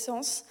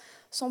adolescence,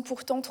 sans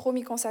pourtant trop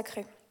m'y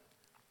consacrer.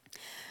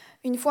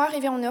 Une fois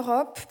arrivée en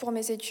Europe pour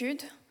mes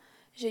études,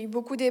 j'ai eu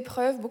beaucoup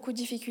d'épreuves, beaucoup de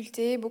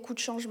difficultés, beaucoup de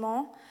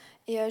changements.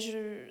 Et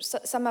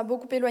ça m'a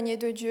beaucoup éloignée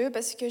de Dieu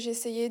parce que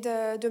j'essayais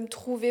de me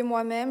trouver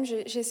moi-même,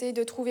 j'essayais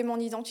de trouver mon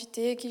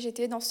identité, qui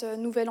j'étais dans ce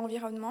nouvel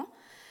environnement.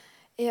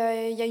 Et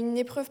il y a une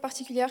épreuve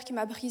particulière qui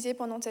m'a brisée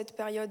pendant cette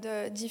période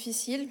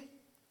difficile,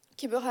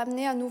 qui me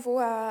ramenait à nouveau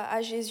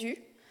à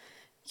Jésus,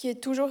 qui est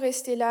toujours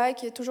resté là,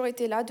 qui a toujours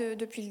été là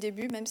depuis le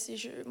début, même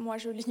si moi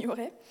je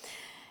l'ignorais.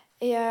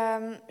 Et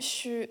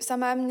ça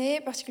m'a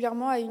amené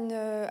particulièrement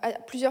à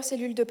plusieurs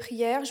cellules de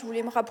prière. Je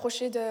voulais me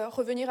rapprocher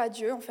revenir à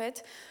Dieu, en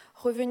fait,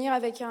 revenir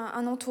avec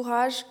un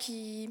entourage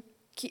qui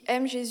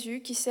aime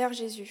Jésus, qui sert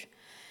Jésus.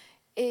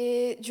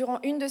 Et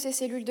durant une de ces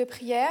cellules de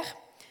prière,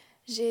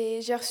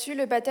 j'ai reçu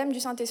le baptême du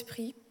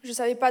Saint-Esprit. Je ne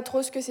savais pas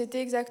trop ce que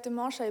c'était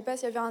exactement. Je ne savais pas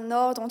s'il y avait un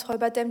ordre entre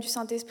baptême du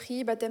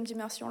Saint-Esprit, baptême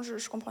d'immersion. Je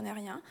ne comprenais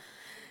rien.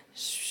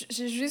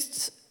 J'ai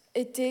juste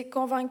été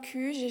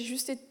convaincue.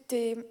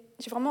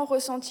 J'ai vraiment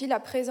ressenti la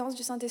présence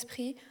du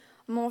Saint-Esprit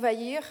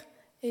m'envahir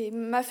et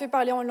m'a fait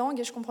parler en langue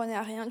et je ne comprenais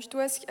rien du tout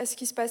à ce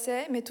qui se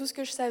passait. Mais tout ce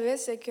que je savais,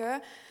 c'est que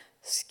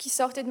ce qui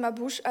sortait de ma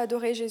bouche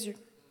adorait Jésus.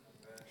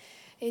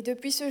 Et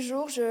depuis ce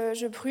jour,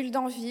 je brûle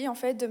d'envie en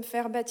fait, de me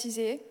faire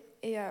baptiser.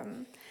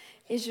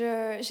 Et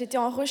j'étais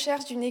en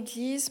recherche d'une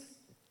église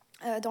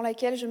dans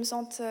laquelle je me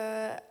sente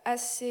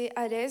assez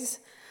à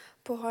l'aise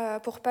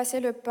pour passer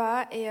le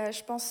pas. Et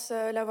je pense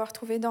l'avoir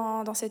trouvée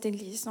dans cette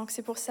église. Donc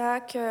c'est pour ça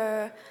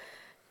que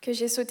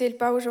j'ai sauté le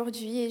pas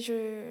aujourd'hui. Et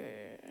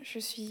je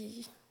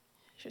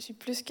suis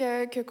plus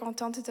que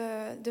contente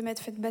de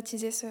m'être faite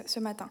baptiser ce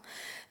matin.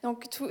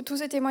 Donc tout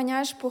ce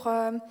témoignage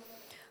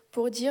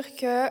pour dire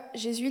que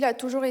Jésus, il a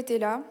toujours été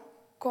là,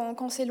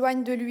 qu'on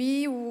s'éloigne de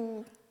lui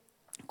ou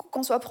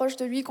qu'on soit proche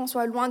de lui, qu'on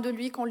soit loin de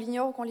lui, qu'on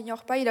l'ignore ou qu'on ne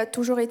l'ignore pas, il a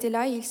toujours été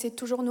là et il sait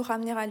toujours nous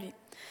ramener à lui.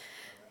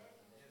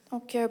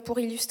 Donc pour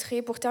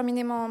illustrer, pour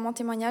terminer mon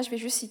témoignage, je vais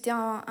juste citer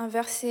un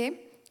verset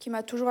qui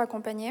m'a toujours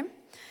accompagnée.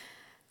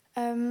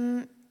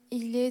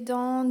 Il est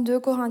dans 2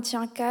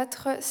 Corinthiens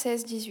 4,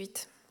 16,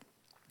 18.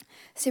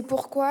 « C'est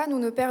pourquoi nous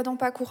ne perdons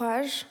pas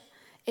courage,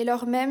 et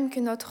lors même que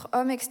notre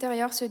homme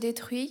extérieur se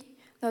détruit,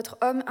 notre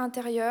homme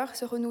intérieur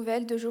se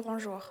renouvelle de jour en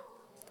jour.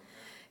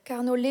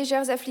 Car nos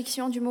légères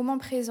afflictions du moment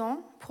présent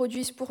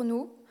produisent pour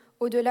nous,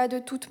 au-delà de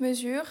toute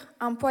mesure,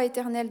 un poids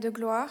éternel de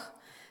gloire,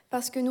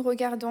 parce que nous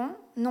regardons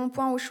non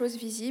point aux choses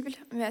visibles,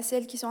 mais à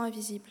celles qui sont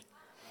invisibles.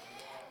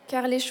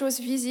 Car les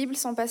choses visibles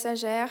sont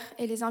passagères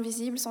et les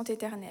invisibles sont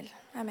éternelles. »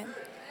 Amen.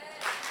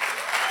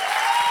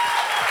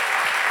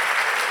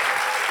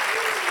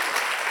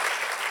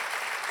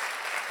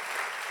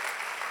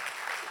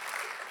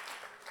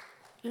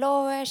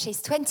 Laura,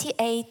 she's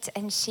 28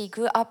 and she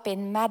grew up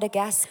in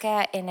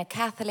Madagascar in a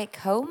Catholic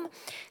home,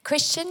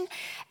 Christian.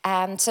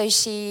 So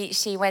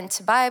she went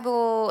to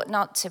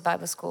not to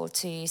Bible school,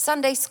 to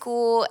Sunday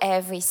school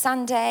every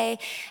Sunday,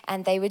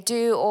 and they would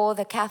do all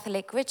the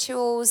Catholic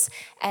rituals,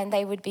 and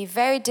they would be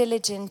very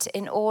diligent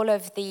in all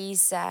of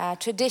these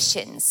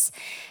traditions.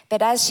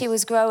 But as she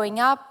was growing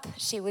up,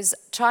 she was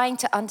trying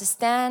to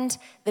understand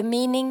the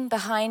meaning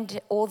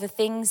behind all the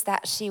things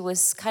that she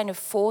was kind of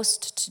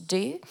forced to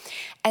do.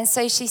 And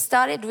so she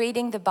started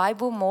reading the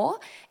Bible more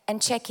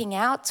and checking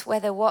out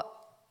whether what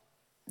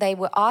they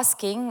were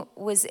asking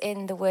was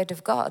in the Word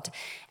of God,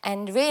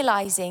 and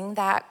realizing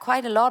that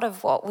quite a lot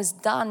of what was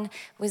done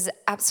was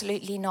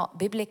absolutely not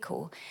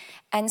biblical.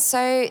 And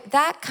so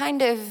that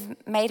kind of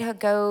made her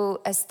go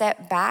a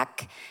step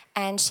back,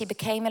 and she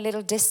became a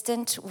little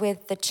distant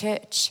with the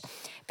church,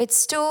 but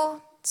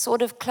still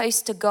sort of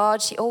close to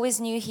God. She always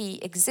knew He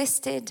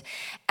existed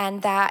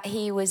and that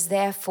He was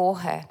there for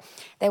her.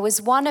 There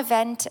was one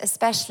event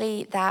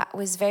especially that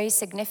was very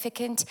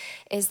significant,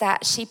 is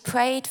that she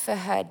prayed for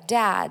her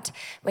dad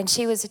when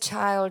she was a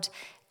child.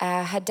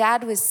 Her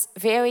dad was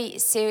very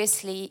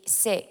seriously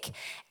sick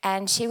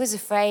and she was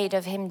afraid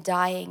of him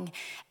dying.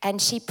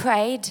 And she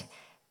prayed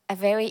a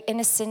very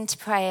innocent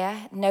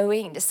prayer,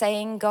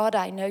 saying, God,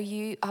 I know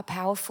you are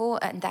powerful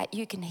and that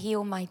you can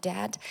heal my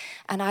dad,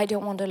 and I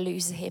don't want to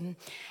lose him.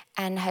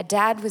 And her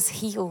dad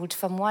was healed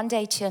from one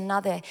day to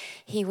another.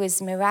 He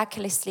was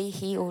miraculously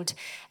healed.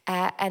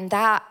 And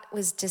that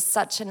was just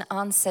such an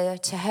answer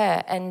to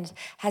her and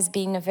has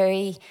been a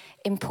very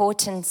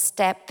important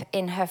step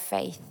in her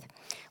faith.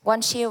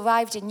 Once she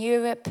arrived in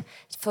Europe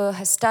for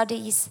her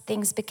studies,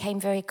 things became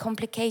very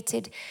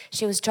complicated.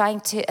 She was trying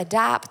to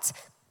adapt,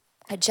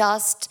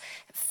 adjust,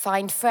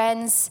 find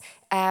friends.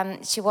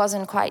 She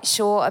wasn't quite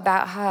sure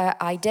about her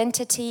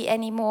identity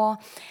anymore.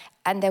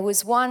 And there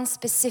was one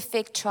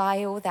specific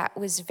trial that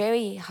was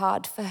very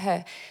hard for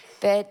her.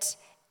 But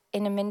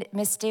in a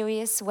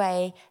mysterious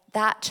way,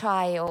 that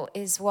trial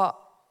is what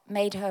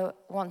made her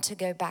want to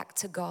go back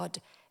to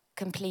God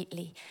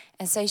completely.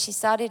 And so she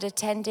started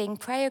attending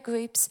prayer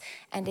groups,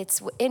 and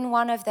it's in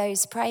one of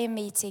those prayer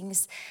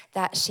meetings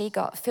that she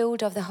got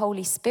filled of the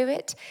Holy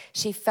Spirit.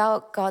 She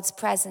felt God's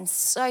presence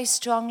so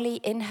strongly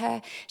in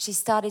her. She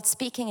started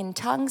speaking in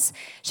tongues.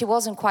 She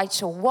wasn't quite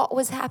sure what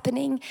was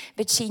happening,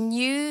 but she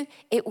knew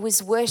it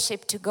was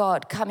worship to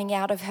God coming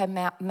out of her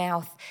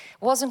mouth.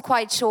 Wasn't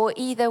quite sure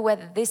either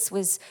whether this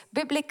was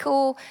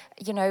biblical,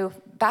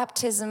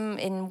 baptism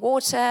in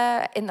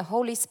water, in the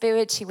Holy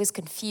Spirit. She was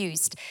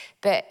confused.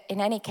 But in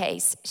any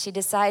case, she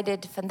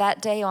decided from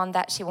that day on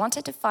that she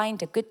wanted to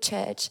find a good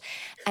church,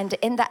 and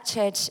in that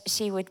church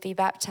she would be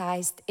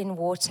baptized in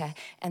water.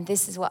 And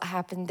this is what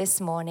happened this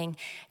morning.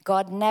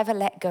 God never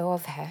let go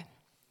of her.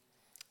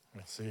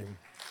 Merci.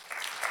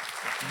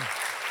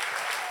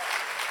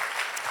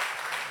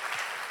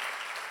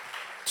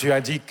 Tu as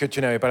dit que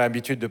tu n'avais pas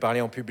l'habitude de parler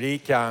en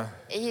public.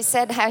 You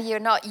said how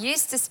you're not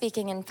used to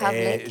speaking in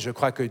public. Et je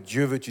crois que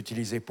Dieu veut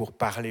t'utiliser pour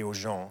parler aux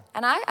gens.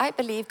 And I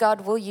believe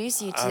God will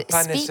use you to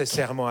Pas speak.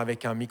 nécessairement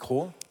avec un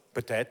micro,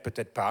 peut-être,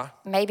 peut-être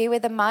pas. Maybe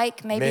with a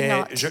mic, maybe Mais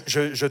not.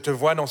 je te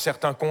vois dans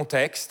certains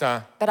contextes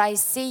But I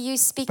see you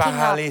speaking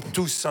parler up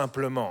tout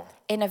simplement.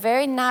 in a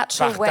very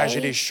natural Partager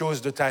way, les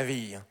choses de ta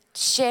vie.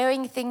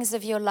 sharing things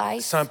of your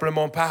life.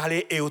 Simplement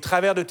parler et au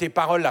travers de tes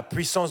paroles, la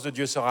puissance de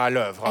Dieu sera à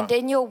l'œuvre. And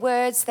in your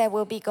words, there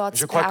will be God's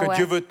Je crois power. que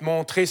Dieu veut te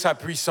montrer sa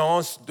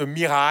puissance de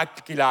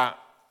miracle qu'il a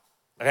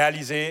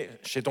réalisé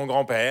chez ton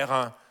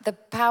grand-père. The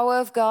power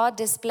of God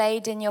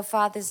displayed in your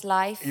father's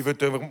life. Il veut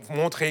te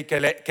montrer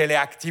qu'elle est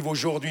active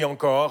aujourd'hui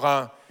encore.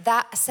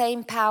 That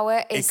same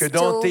power Et is que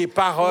dans tes still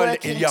paroles,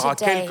 il working y aura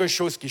today. quelque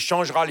chose qui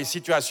changera les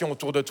situations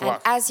autour de And toi.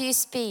 as you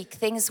speak,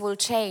 things will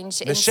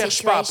change Ne in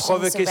cherche pas à situations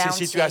provoquer ces around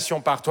you. situations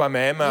par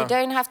toi-même. You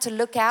don't have to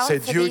look out C'est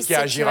for Dieu these qui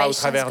agira au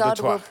situations. travers de God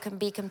toi. will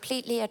be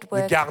completely at Ne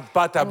work garde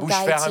pas ta and bouche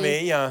guide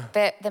you. fermée.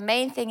 But the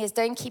main thing is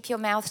don't keep your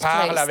mouth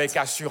Parle closed. avec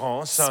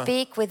assurance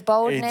Speak with et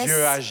boldness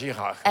Dieu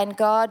agira. and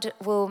God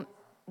will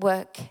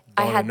work.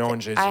 Dans le nom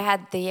de Jésus. I had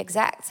the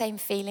exact same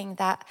feeling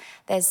that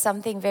there's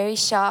something very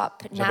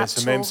sharp, J'avais ce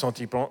même natural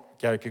sentiment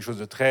qu'il y a quelque chose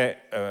de très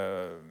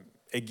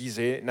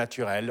aiguisé,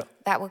 naturel,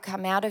 that will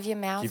come out of your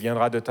mouth.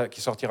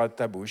 qui sortira de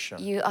ta bouche.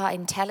 You are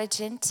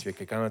intelligent, Tu es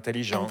quelqu'un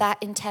d'intelligent and that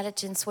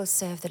intelligence will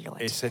serve the Lord.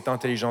 et cette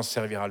intelligence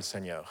servira le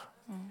Seigneur.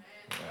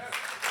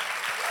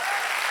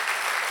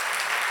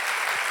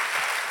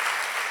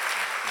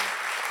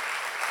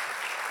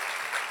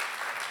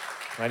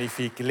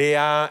 Magnifique.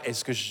 Léa,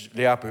 est-ce que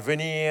Léa peut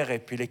venir? Et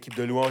puis l'équipe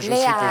de louange aussi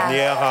Léa. peut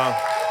venir.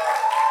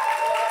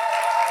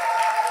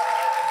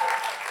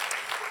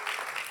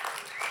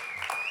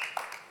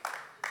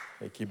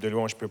 L'équipe de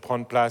louange peut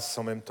prendre place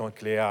en même temps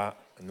que Léa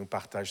nous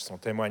partage son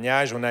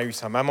témoignage. On a eu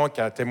sa maman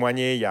qui a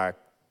témoigné il y a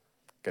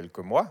quelques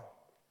mois.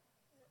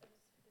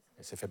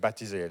 Elle s'est fait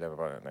baptiser.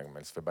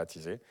 Elle s'est fait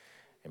baptiser.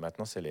 Et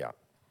maintenant, c'est Léa.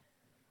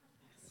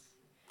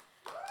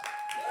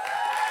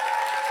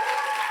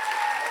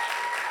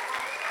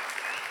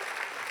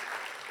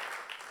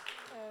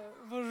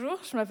 Bonjour,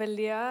 je m'appelle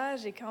Léa,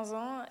 j'ai 15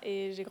 ans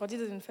et j'ai grandi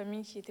dans une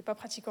famille qui n'était pas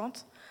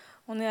pratiquante.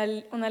 On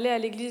allait à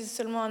l'église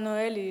seulement à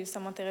Noël et ça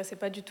ne m'intéressait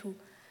pas du tout.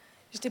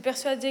 J'étais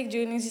persuadée que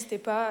Dieu n'existait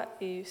pas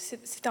et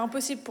c'était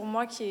impossible pour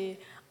moi qu'il y ait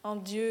un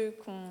Dieu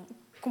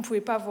qu'on ne pouvait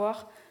pas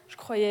voir. Je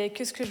croyais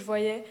que ce que je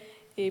voyais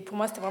et pour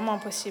moi c'était vraiment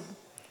impossible.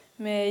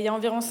 Mais il y a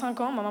environ 5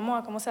 ans, ma maman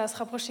a commencé à se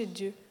rapprocher de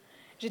Dieu.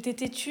 J'étais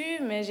têtue,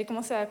 mais j'ai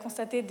commencé à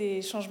constater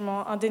des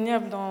changements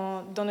indéniables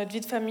dans notre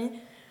vie de famille,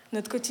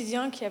 notre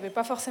quotidien qui n'avait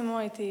pas forcément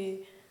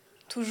été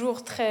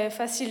toujours très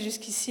facile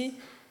jusqu'ici,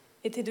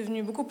 était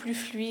devenu beaucoup plus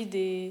fluide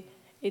et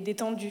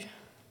détendu.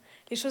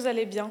 Les choses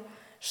allaient bien.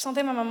 Je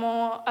sentais ma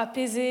maman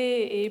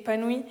apaisée et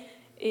épanouie,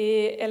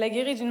 et elle a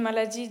guéri d'une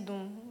maladie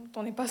dont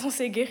on n'est pas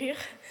censé guérir.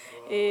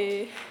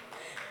 Et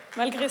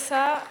malgré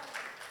ça,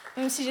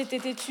 même si j'étais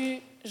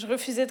têtue, je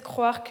refusais de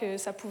croire que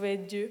ça pouvait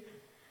être Dieu.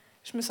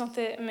 Je me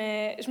sentais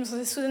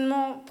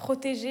soudainement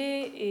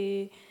protégée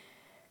et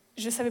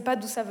je ne savais pas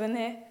d'où ça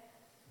venait,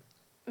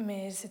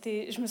 mais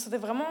je me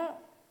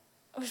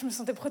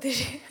sentais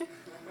protégée.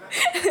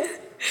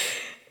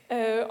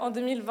 En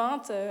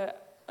 2020,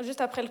 juste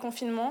après le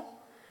confinement,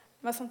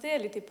 ma santé,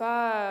 elle n'était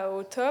pas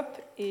au top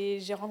et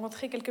j'ai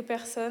rencontré quelques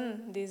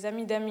personnes, des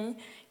amis d'amis,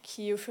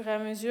 qui au fur et à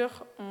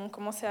mesure ont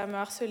commencé à me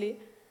harceler.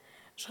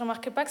 Je ne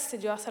remarquais pas que c'était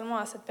du harcèlement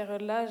à cette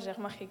période-là, j'ai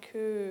remarqué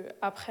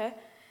qu'après,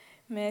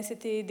 mais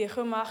c'était des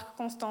remarques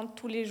constantes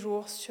tous les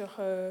jours sur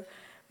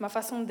ma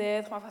façon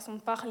d'être, ma façon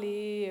de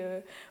parler,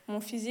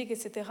 mon physique,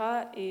 etc.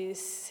 Et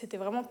c'était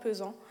vraiment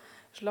pesant.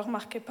 Je ne le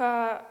remarquais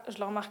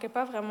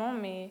pas vraiment,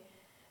 mais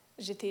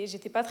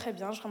j'étais pas très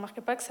bien. Je ne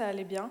remarquais pas que ça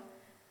allait bien.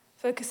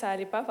 Enfin, que ça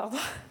allait pas, pardon.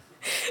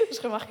 Je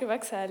ne remarquais pas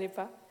que ça allait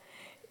pas.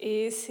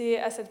 Et c'est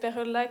à cette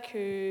période-là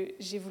que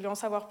j'ai voulu en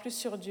savoir plus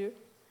sur Dieu.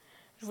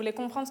 Je voulais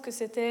comprendre ce que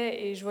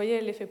c'était et je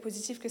voyais l'effet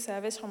positif que ça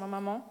avait sur ma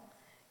maman.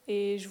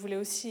 Et je voulais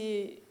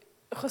aussi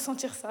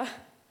ressentir ça.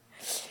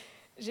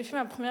 J'ai fait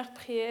ma première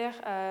prière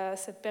à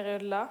cette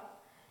période-là.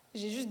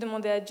 J'ai juste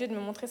demandé à Dieu de me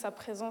montrer sa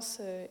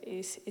présence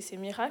et ses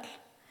miracles.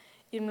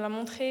 Il me l'a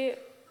montré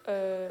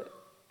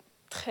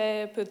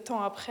très peu de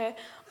temps après,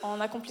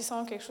 en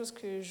accomplissant quelque chose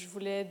que je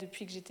voulais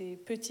depuis que j'étais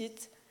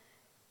petite.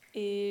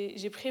 Et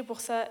j'ai prié pour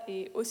ça,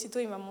 et aussitôt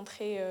il m'a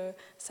montré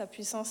sa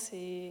puissance,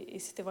 et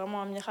c'était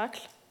vraiment un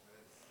miracle.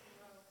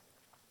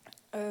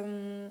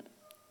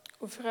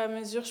 Au fur et à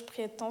mesure, je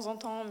priais de temps en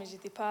temps, mais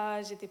j'étais pas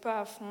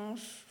à fond.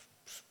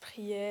 Je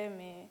priais,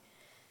 mais...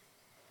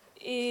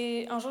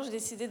 Et un jour, j'ai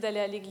décidé d'aller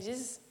à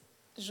l'église.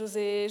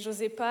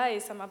 J'osais pas, et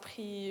ça m'a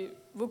pris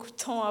beaucoup de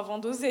temps avant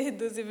d'oser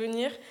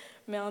venir.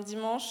 Mais un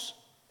dimanche,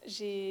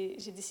 j'ai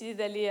décidé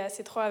d'aller à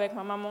C3 avec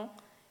ma maman,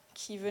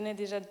 qui venait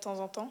déjà de temps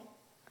en temps.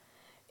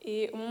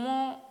 Et au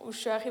moment où je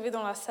suis arrivée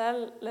dans la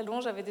salle, la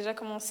louange avait déjà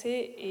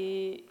commencé,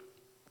 et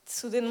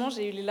soudainement,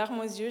 j'ai eu les larmes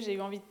aux yeux, j'ai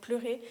eu envie de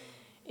pleurer.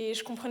 Et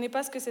je ne comprenais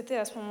pas ce que c'était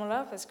à ce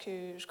moment-là, parce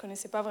que je ne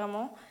connaissais pas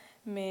vraiment.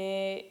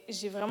 Mais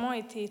j'ai vraiment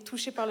été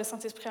touchée par le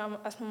Saint-Esprit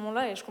à ce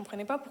moment-là, et je ne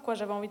comprenais pas pourquoi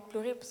j'avais envie de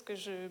pleurer, parce que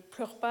je ne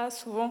pleure pas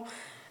souvent,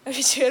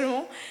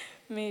 habituellement.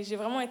 Mais j'ai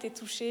vraiment été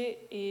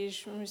touchée, et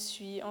je me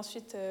suis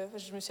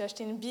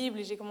acheté une Bible,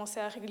 et j'ai commencé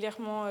à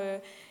régulièrement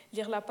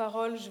lire la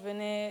parole. Je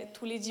venais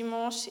tous les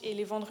dimanches et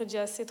les vendredis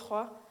à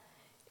C3.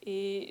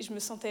 Et je me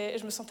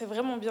sentais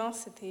vraiment bien,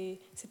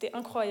 c'était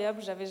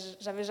incroyable,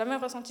 j'avais jamais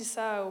ressenti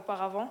ça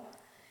auparavant.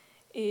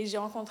 Et j'ai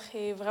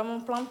rencontré vraiment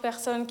plein de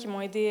personnes qui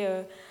m'ont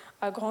aidée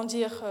à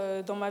grandir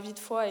dans ma vie de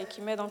foi et qui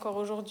m'aident encore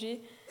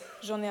aujourd'hui.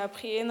 J'en ai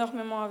appris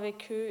énormément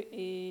avec eux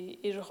et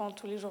je rends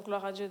tous les jours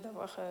gloire à Dieu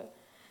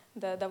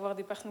d'avoir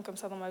des personnes comme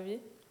ça dans ma vie.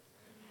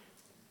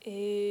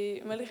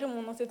 Et malgré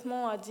mon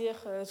entêtement à dire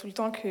tout le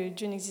temps que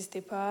Dieu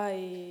n'existait pas,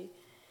 et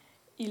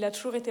il a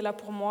toujours été là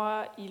pour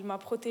moi, il m'a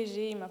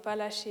protégée, il ne m'a pas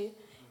lâchée.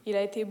 Il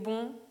a été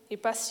bon et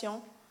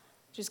patient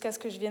jusqu'à ce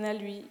que je vienne à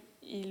lui.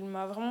 Il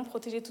m'a vraiment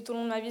protégée tout au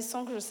long de ma vie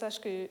sans que je sache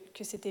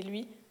que c'était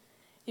lui.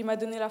 Il m'a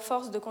donné la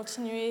force de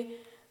continuer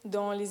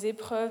dans les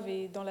épreuves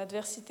et dans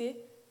l'adversité.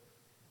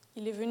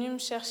 Il est venu me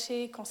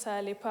chercher quand ça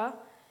n'allait pas,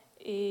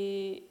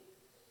 et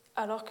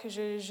alors que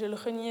je le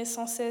reniais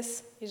sans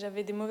cesse et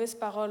j'avais des mauvaises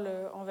paroles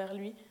envers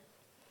lui.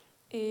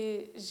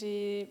 Et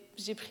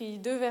j'ai pris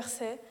 2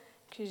 versets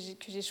que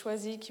j'ai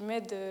choisis, qui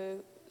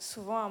m'aident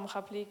souvent à me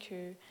rappeler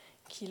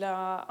qu'il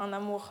a un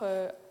amour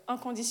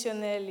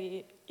inconditionnel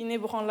et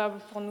inébranlable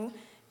pour nous,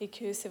 et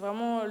que c'est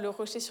vraiment le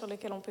rocher sur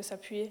lequel on peut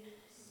s'appuyer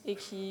et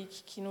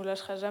qui nous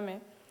lâchera jamais.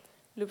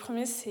 Le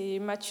premier, c'est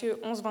Matthieu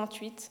 11,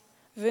 28.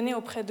 « Venez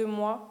auprès de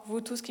moi,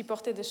 vous tous qui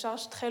portez des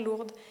charges très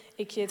lourdes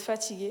et qui êtes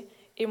fatigués,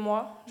 et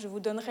moi, je vous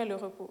donnerai le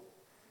repos. »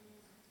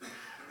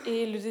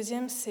 Et le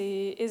deuxième,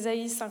 c'est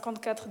Ésaïe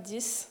 54,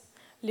 10.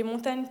 « Les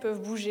montagnes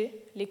peuvent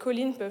bouger, les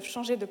collines peuvent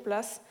changer de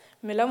place,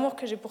 mais l'amour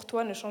que j'ai pour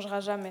toi ne changera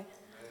jamais.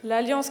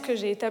 L'alliance que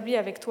j'ai établie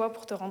avec toi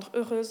pour te rendre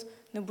heureuse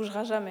ne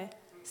bougera jamais.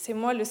 C'est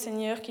moi le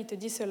Seigneur qui te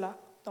dis cela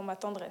dans ma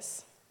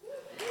tendresse. »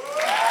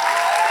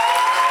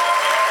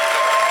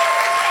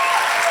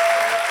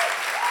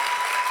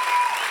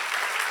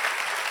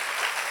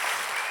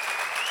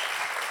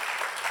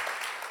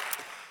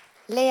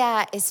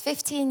 Leah is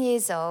 15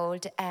 years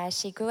old.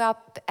 She grew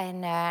up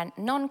in a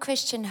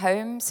non-Christian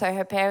home, so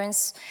her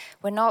parents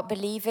were not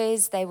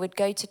believers. They would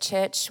go to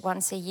church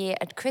once a year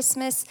at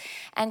Christmas,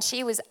 and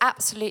she was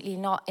absolutely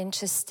not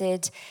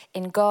interested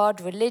in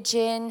God,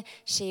 religion.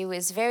 She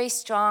was very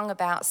strong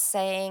about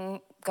saying,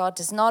 God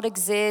does not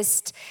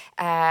exist.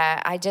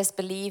 I just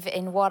believe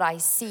in what I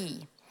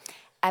see.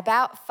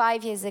 About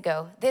 5 years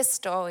ago, this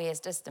story is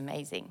just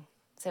amazing.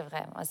 C'est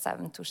vrai, moi, ça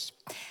me touche.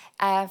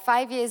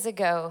 5 years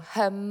ago,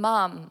 her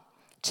mom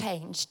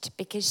changed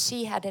because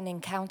she had an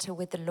encounter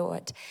with the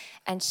Lord,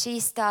 and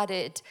she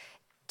started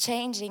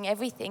changing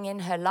everything in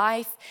her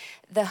life.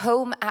 The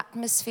home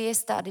atmosphere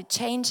started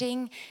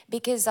changing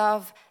because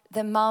of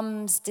the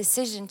mom's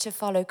decision to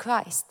follow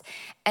Christ.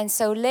 And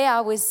so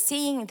Leah was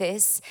seeing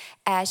this.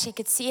 She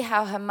could see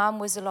how her mom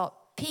was a lot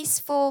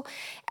peaceful.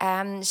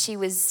 She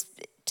was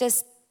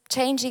just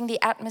changing the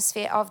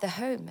atmosphere of the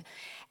home.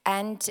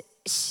 And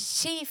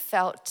she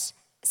felt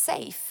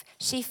safe.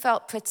 She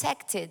felt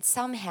protected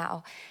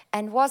somehow,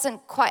 and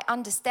wasn't quite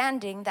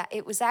understanding that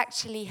it was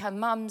actually her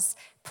mum's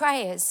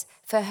prayers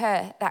for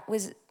her that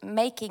was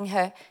making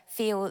her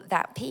feel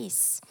that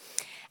peace.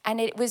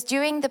 And it was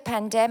during the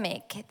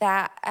pandemic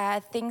that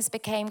things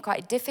became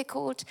quite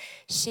difficult.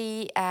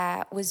 She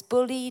was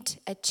bullied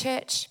at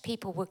church.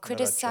 People were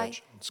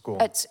criticized. At school.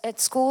 At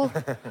school.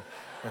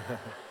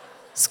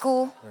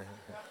 School.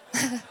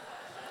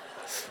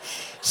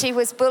 She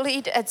was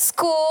bullied at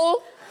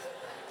school.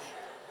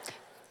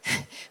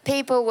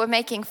 People were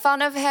making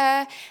fun of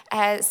her,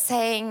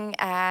 saying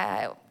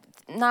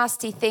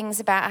nasty things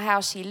about how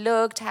she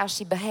looked, how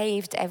she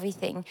behaved,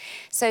 everything.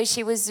 So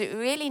she was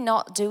really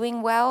not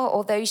doing well,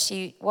 although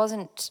she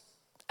wasn't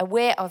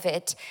aware of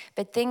it,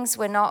 but things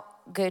were not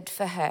good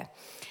for her.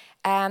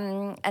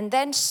 And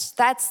then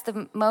that's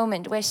the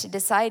moment where she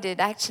decided,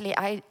 actually,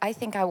 I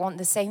think I want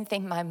the same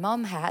thing my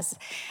mom has,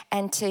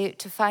 and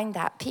to find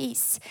that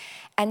peace.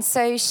 And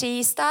so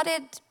she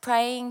started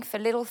praying for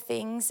little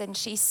things, and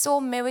she saw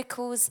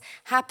miracles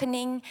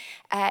happening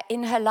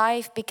in her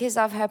life because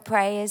of her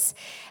prayers.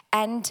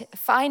 And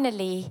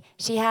finally,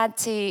 she had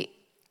to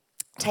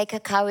take her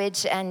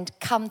courage and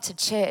come to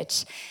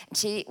church.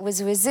 She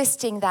was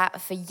resisting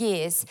that for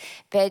years,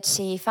 but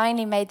she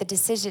finally made the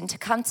decision to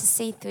come to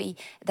C3.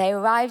 They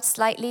arrived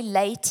slightly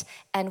late,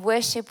 and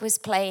worship was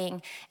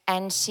playing,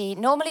 and she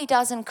normally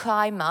doesn't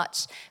cry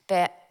much,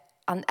 but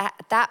at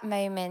that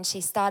moment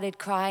she started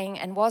crying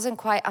and wasn't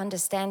quite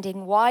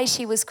understanding why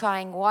she was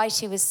crying, why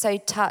she was so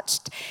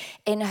touched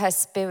in her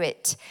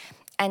spirit.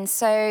 And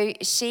so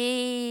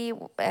she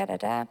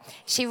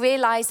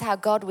realized how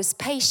God was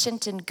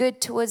patient and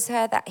good towards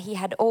her, that he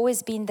had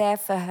always been there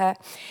for her.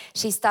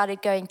 She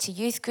started going to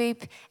youth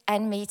group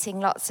and meeting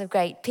lots of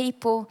great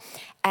people.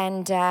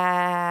 And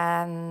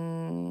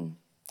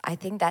I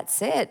think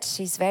that's it.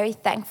 She's very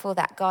thankful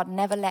that God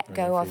never let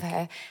go of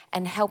her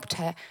and helped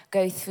her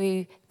go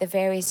through the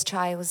various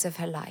trials of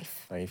her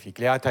life. Magnifique.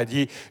 Léa t'a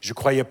dit, je ne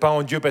croyais pas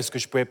en Dieu parce que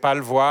je ne pouvais pas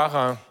le voir.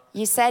 Hein.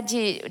 You said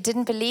you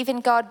didn't believe in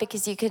God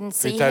because you couldn't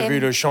see Mais tu as vu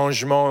him. le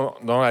changement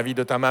dans la vie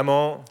de ta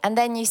maman. And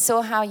then you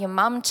saw how your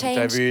mom Tu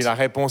as vu changed. la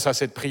réponse à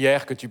cette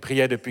prière que tu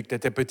priais depuis que tu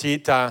étais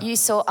petite. You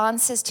saw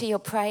answers to your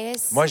prayers.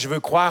 Moi, je veux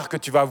croire que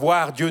tu vas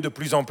voir Dieu de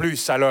plus en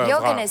plus à You're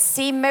l'œuvre. going to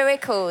see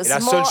miracles Et la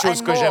seule more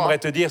chose and que more. j'aimerais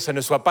te dire, c'est ne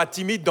sois pas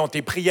timide dans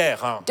tes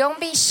prières. Hein. Don't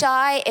be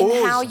shy in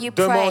how Ose you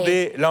pray.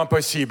 demander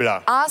l'impossible.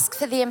 Ask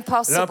for the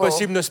impossible.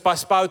 L'impossible ne se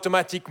passe pas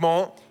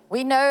automatiquement.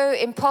 We know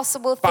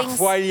impossible things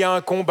Parfois, il y a un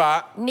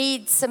combat,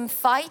 need some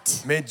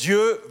fight. mais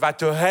Dieu va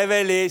te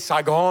révéler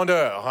sa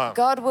grandeur. Hein.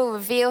 God will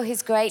reveal his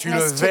Tu le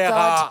greatness to God.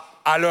 verras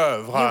à You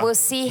l'œuvre. will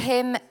see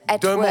him at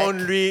work.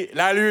 Demande-lui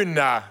la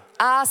lune.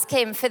 Ask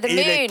him for the Il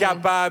est moon,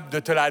 capable de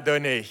te la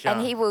donner.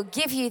 and he will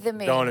give you the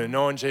Dans moon. le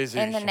nom de Jésus.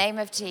 In the name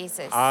of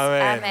Jesus.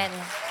 Amen. Amen.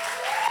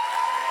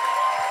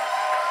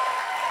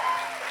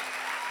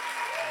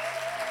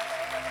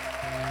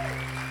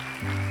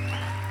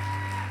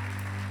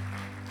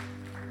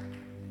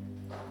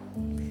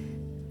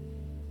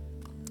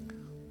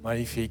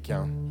 Magnifique.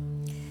 Hein.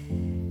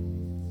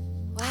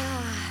 Wow.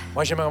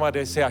 Moi, j'aimerais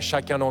m'adresser à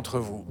chacun d'entre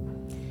vous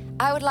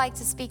I would like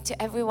to speak to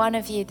every one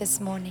of you this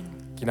morning.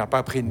 qui n'a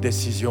pas pris une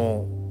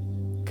décision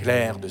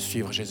claire de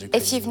suivre If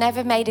Jésus-Christ. you've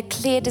never made a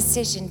clear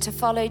decision to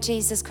follow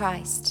Jesus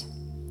Christ,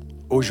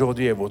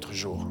 Aujourd'hui est votre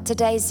jour.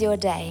 today's your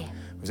day.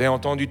 Vous avez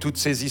entendu toutes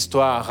ces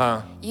histoires.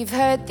 Hein. You've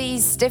heard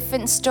these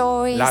different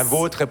stories, La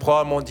vôtre est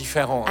probablement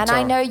différente. and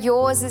I Hein. know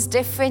yours is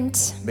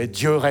different. Mais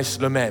Dieu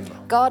reste le même.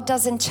 God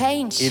doesn't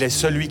change. Il est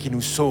celui qui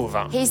nous sauve.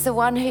 Hein. He's the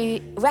one who Il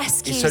est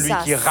rescues celui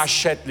qui us,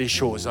 rachète les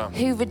choses. Hein.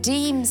 who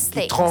redeems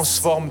Qui things,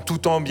 transforme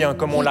tout en bien,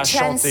 comme on who l'a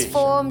chanté.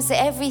 transforms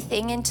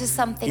everything into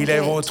something Il est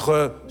good.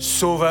 votre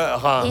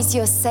sauveur. Hein. He's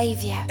your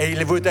Savior, Et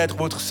il veut être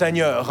votre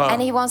Seigneur. Hein.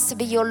 and He wants to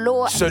be your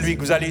Lord, Celui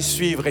que vous allez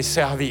suivre et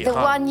servir. the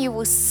Hein. one you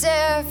will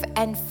serve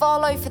and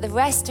follow for the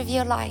rest of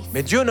your life.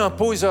 Mais Dieu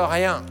n'impose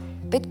rien.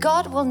 But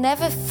God will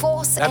never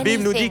force La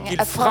Bible nous dit anything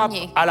qu'il upon frappe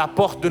you. à la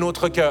porte de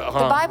notre cœur. The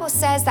Hein. Bible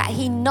says that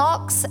He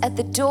knocks at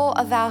the door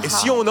of our Et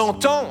si heart. on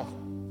entend,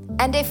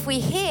 And if we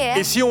hear,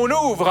 et si on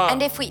ouvre,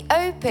 and if we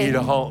il open,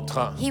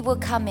 rentre. He will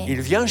come in.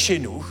 Il vient chez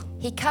nous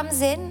He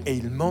comes in, et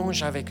il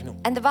mange avec nous.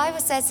 and the Bible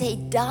says He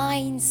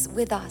dines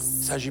with Il ne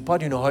us. s'agit pas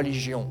d'une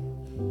religion.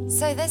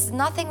 So there's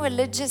nothing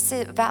religious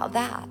about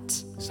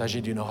that. Il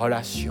s'agit d'une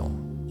relation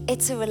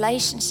It's a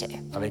relationship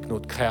avec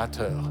notre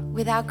Créateur,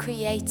 with our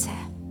Creator,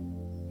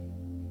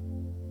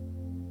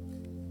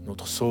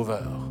 notre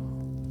Sauveur,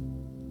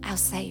 our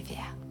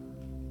Savior,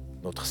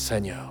 notre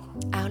Seigneur.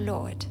 our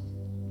Lord.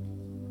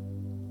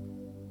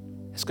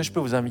 Est-ce que je peux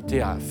vous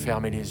inviter à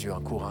fermer les yeux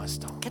un court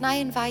instant? Can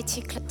I invite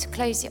you to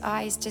close your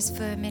eyes just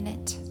for a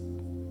minute?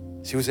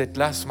 Si vous êtes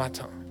là ce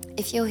matin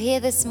If you're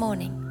here this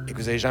morning et que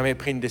vous n'avez jamais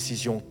pris une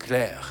décision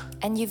claire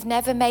and you've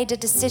never made a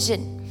decision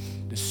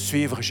de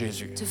suivre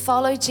Jésus, to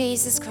follow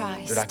Jesus de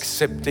Christ,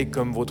 l'accepter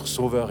comme votre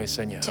Sauveur et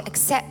Seigneur, to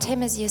accept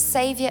Him as your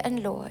Savior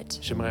and Lord,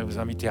 j'aimerais vous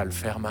inviter à le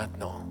faire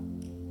maintenant,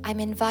 I'm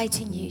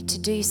inviting you to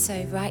do so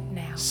right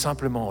now.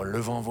 simplement en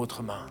levant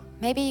votre main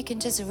Maybe you can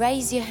just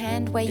raise your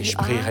hand where et you je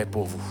prierai are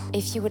pour vous.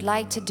 if you would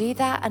like to do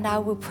that, and I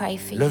will pray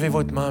for you. Levez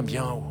votre main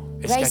bien haut.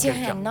 Est-ce Raise qu'il y your a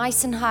quelqu'un? hand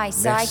nice and high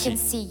so I Merci. can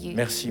see you.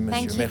 Merci,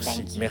 monsieur. Thank you, Merci,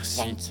 thank you, merci,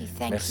 thank you,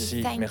 thank merci,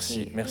 you, thank merci,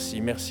 you.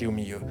 merci, merci au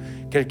milieu.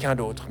 Quelqu'un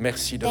d'autre?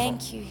 Merci devant.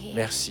 Thank you here.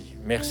 Merci,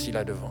 merci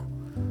là devant.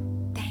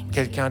 Thank you.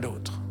 Quelqu'un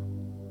d'autre?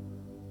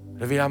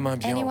 Levez la main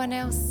bien haut. Anyone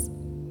else?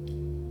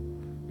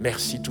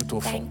 Merci tout au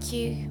fond. Thank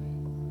you.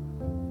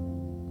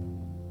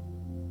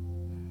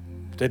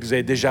 Peut-être que vous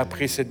avez déjà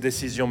pris cette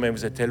décision, mais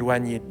vous êtes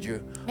éloigné de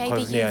Dieu. Maybe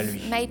Revenez à lui.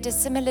 you've made a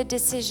similar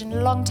decision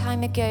a long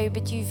time ago,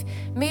 but you've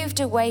moved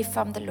away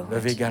from the Lord.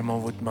 Levez également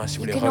votre main si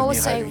vous You voulez can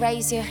revenir à also lui.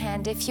 raise your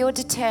hand if you're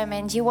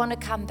determined you want to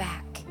come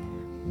back.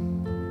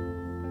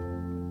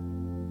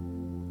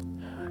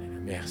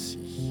 Merci.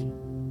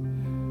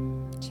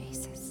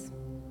 Jesus.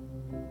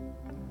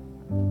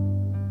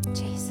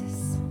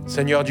 Jesus.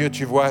 Seigneur Dieu,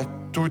 tu vois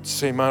toutes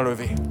ces mains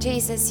levées.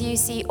 Jesus, you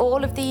see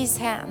all of these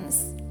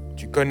hands.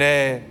 Tu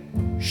connais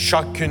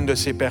chacune de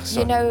ces You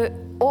personnes. know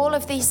all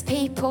of these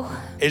people.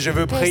 Et je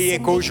veux prier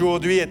Personne.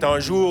 qu'aujourd'hui est un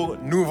jour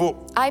nouveau.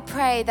 I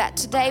pray that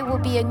today will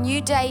be a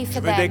new day Je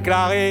for veux them.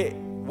 déclarer,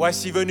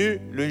 voici venu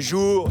le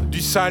jour du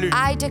salut.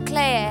 I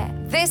declare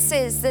this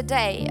is the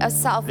day of Les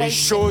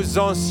salvation. choses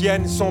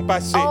anciennes sont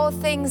passées. All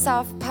things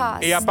have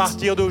passed. Et à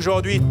partir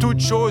d'aujourd'hui, toutes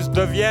choses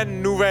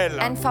deviennent nouvelles.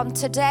 And from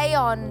today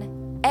on,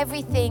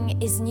 everything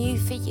is new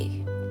for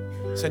you.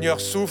 Seigneur,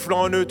 souffle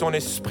en eux ton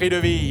esprit de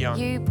vie.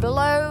 You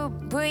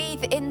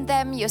breathe in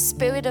them your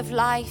spirit of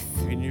life,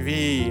 Une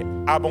vie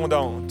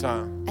abondante.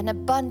 an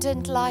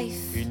abundant life,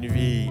 Une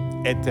vie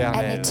an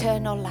éternelle.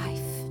 eternal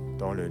life.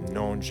 Dans le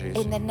nom de Jésus.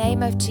 In the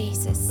name of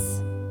Jesus.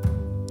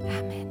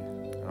 Amen.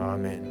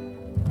 Amen.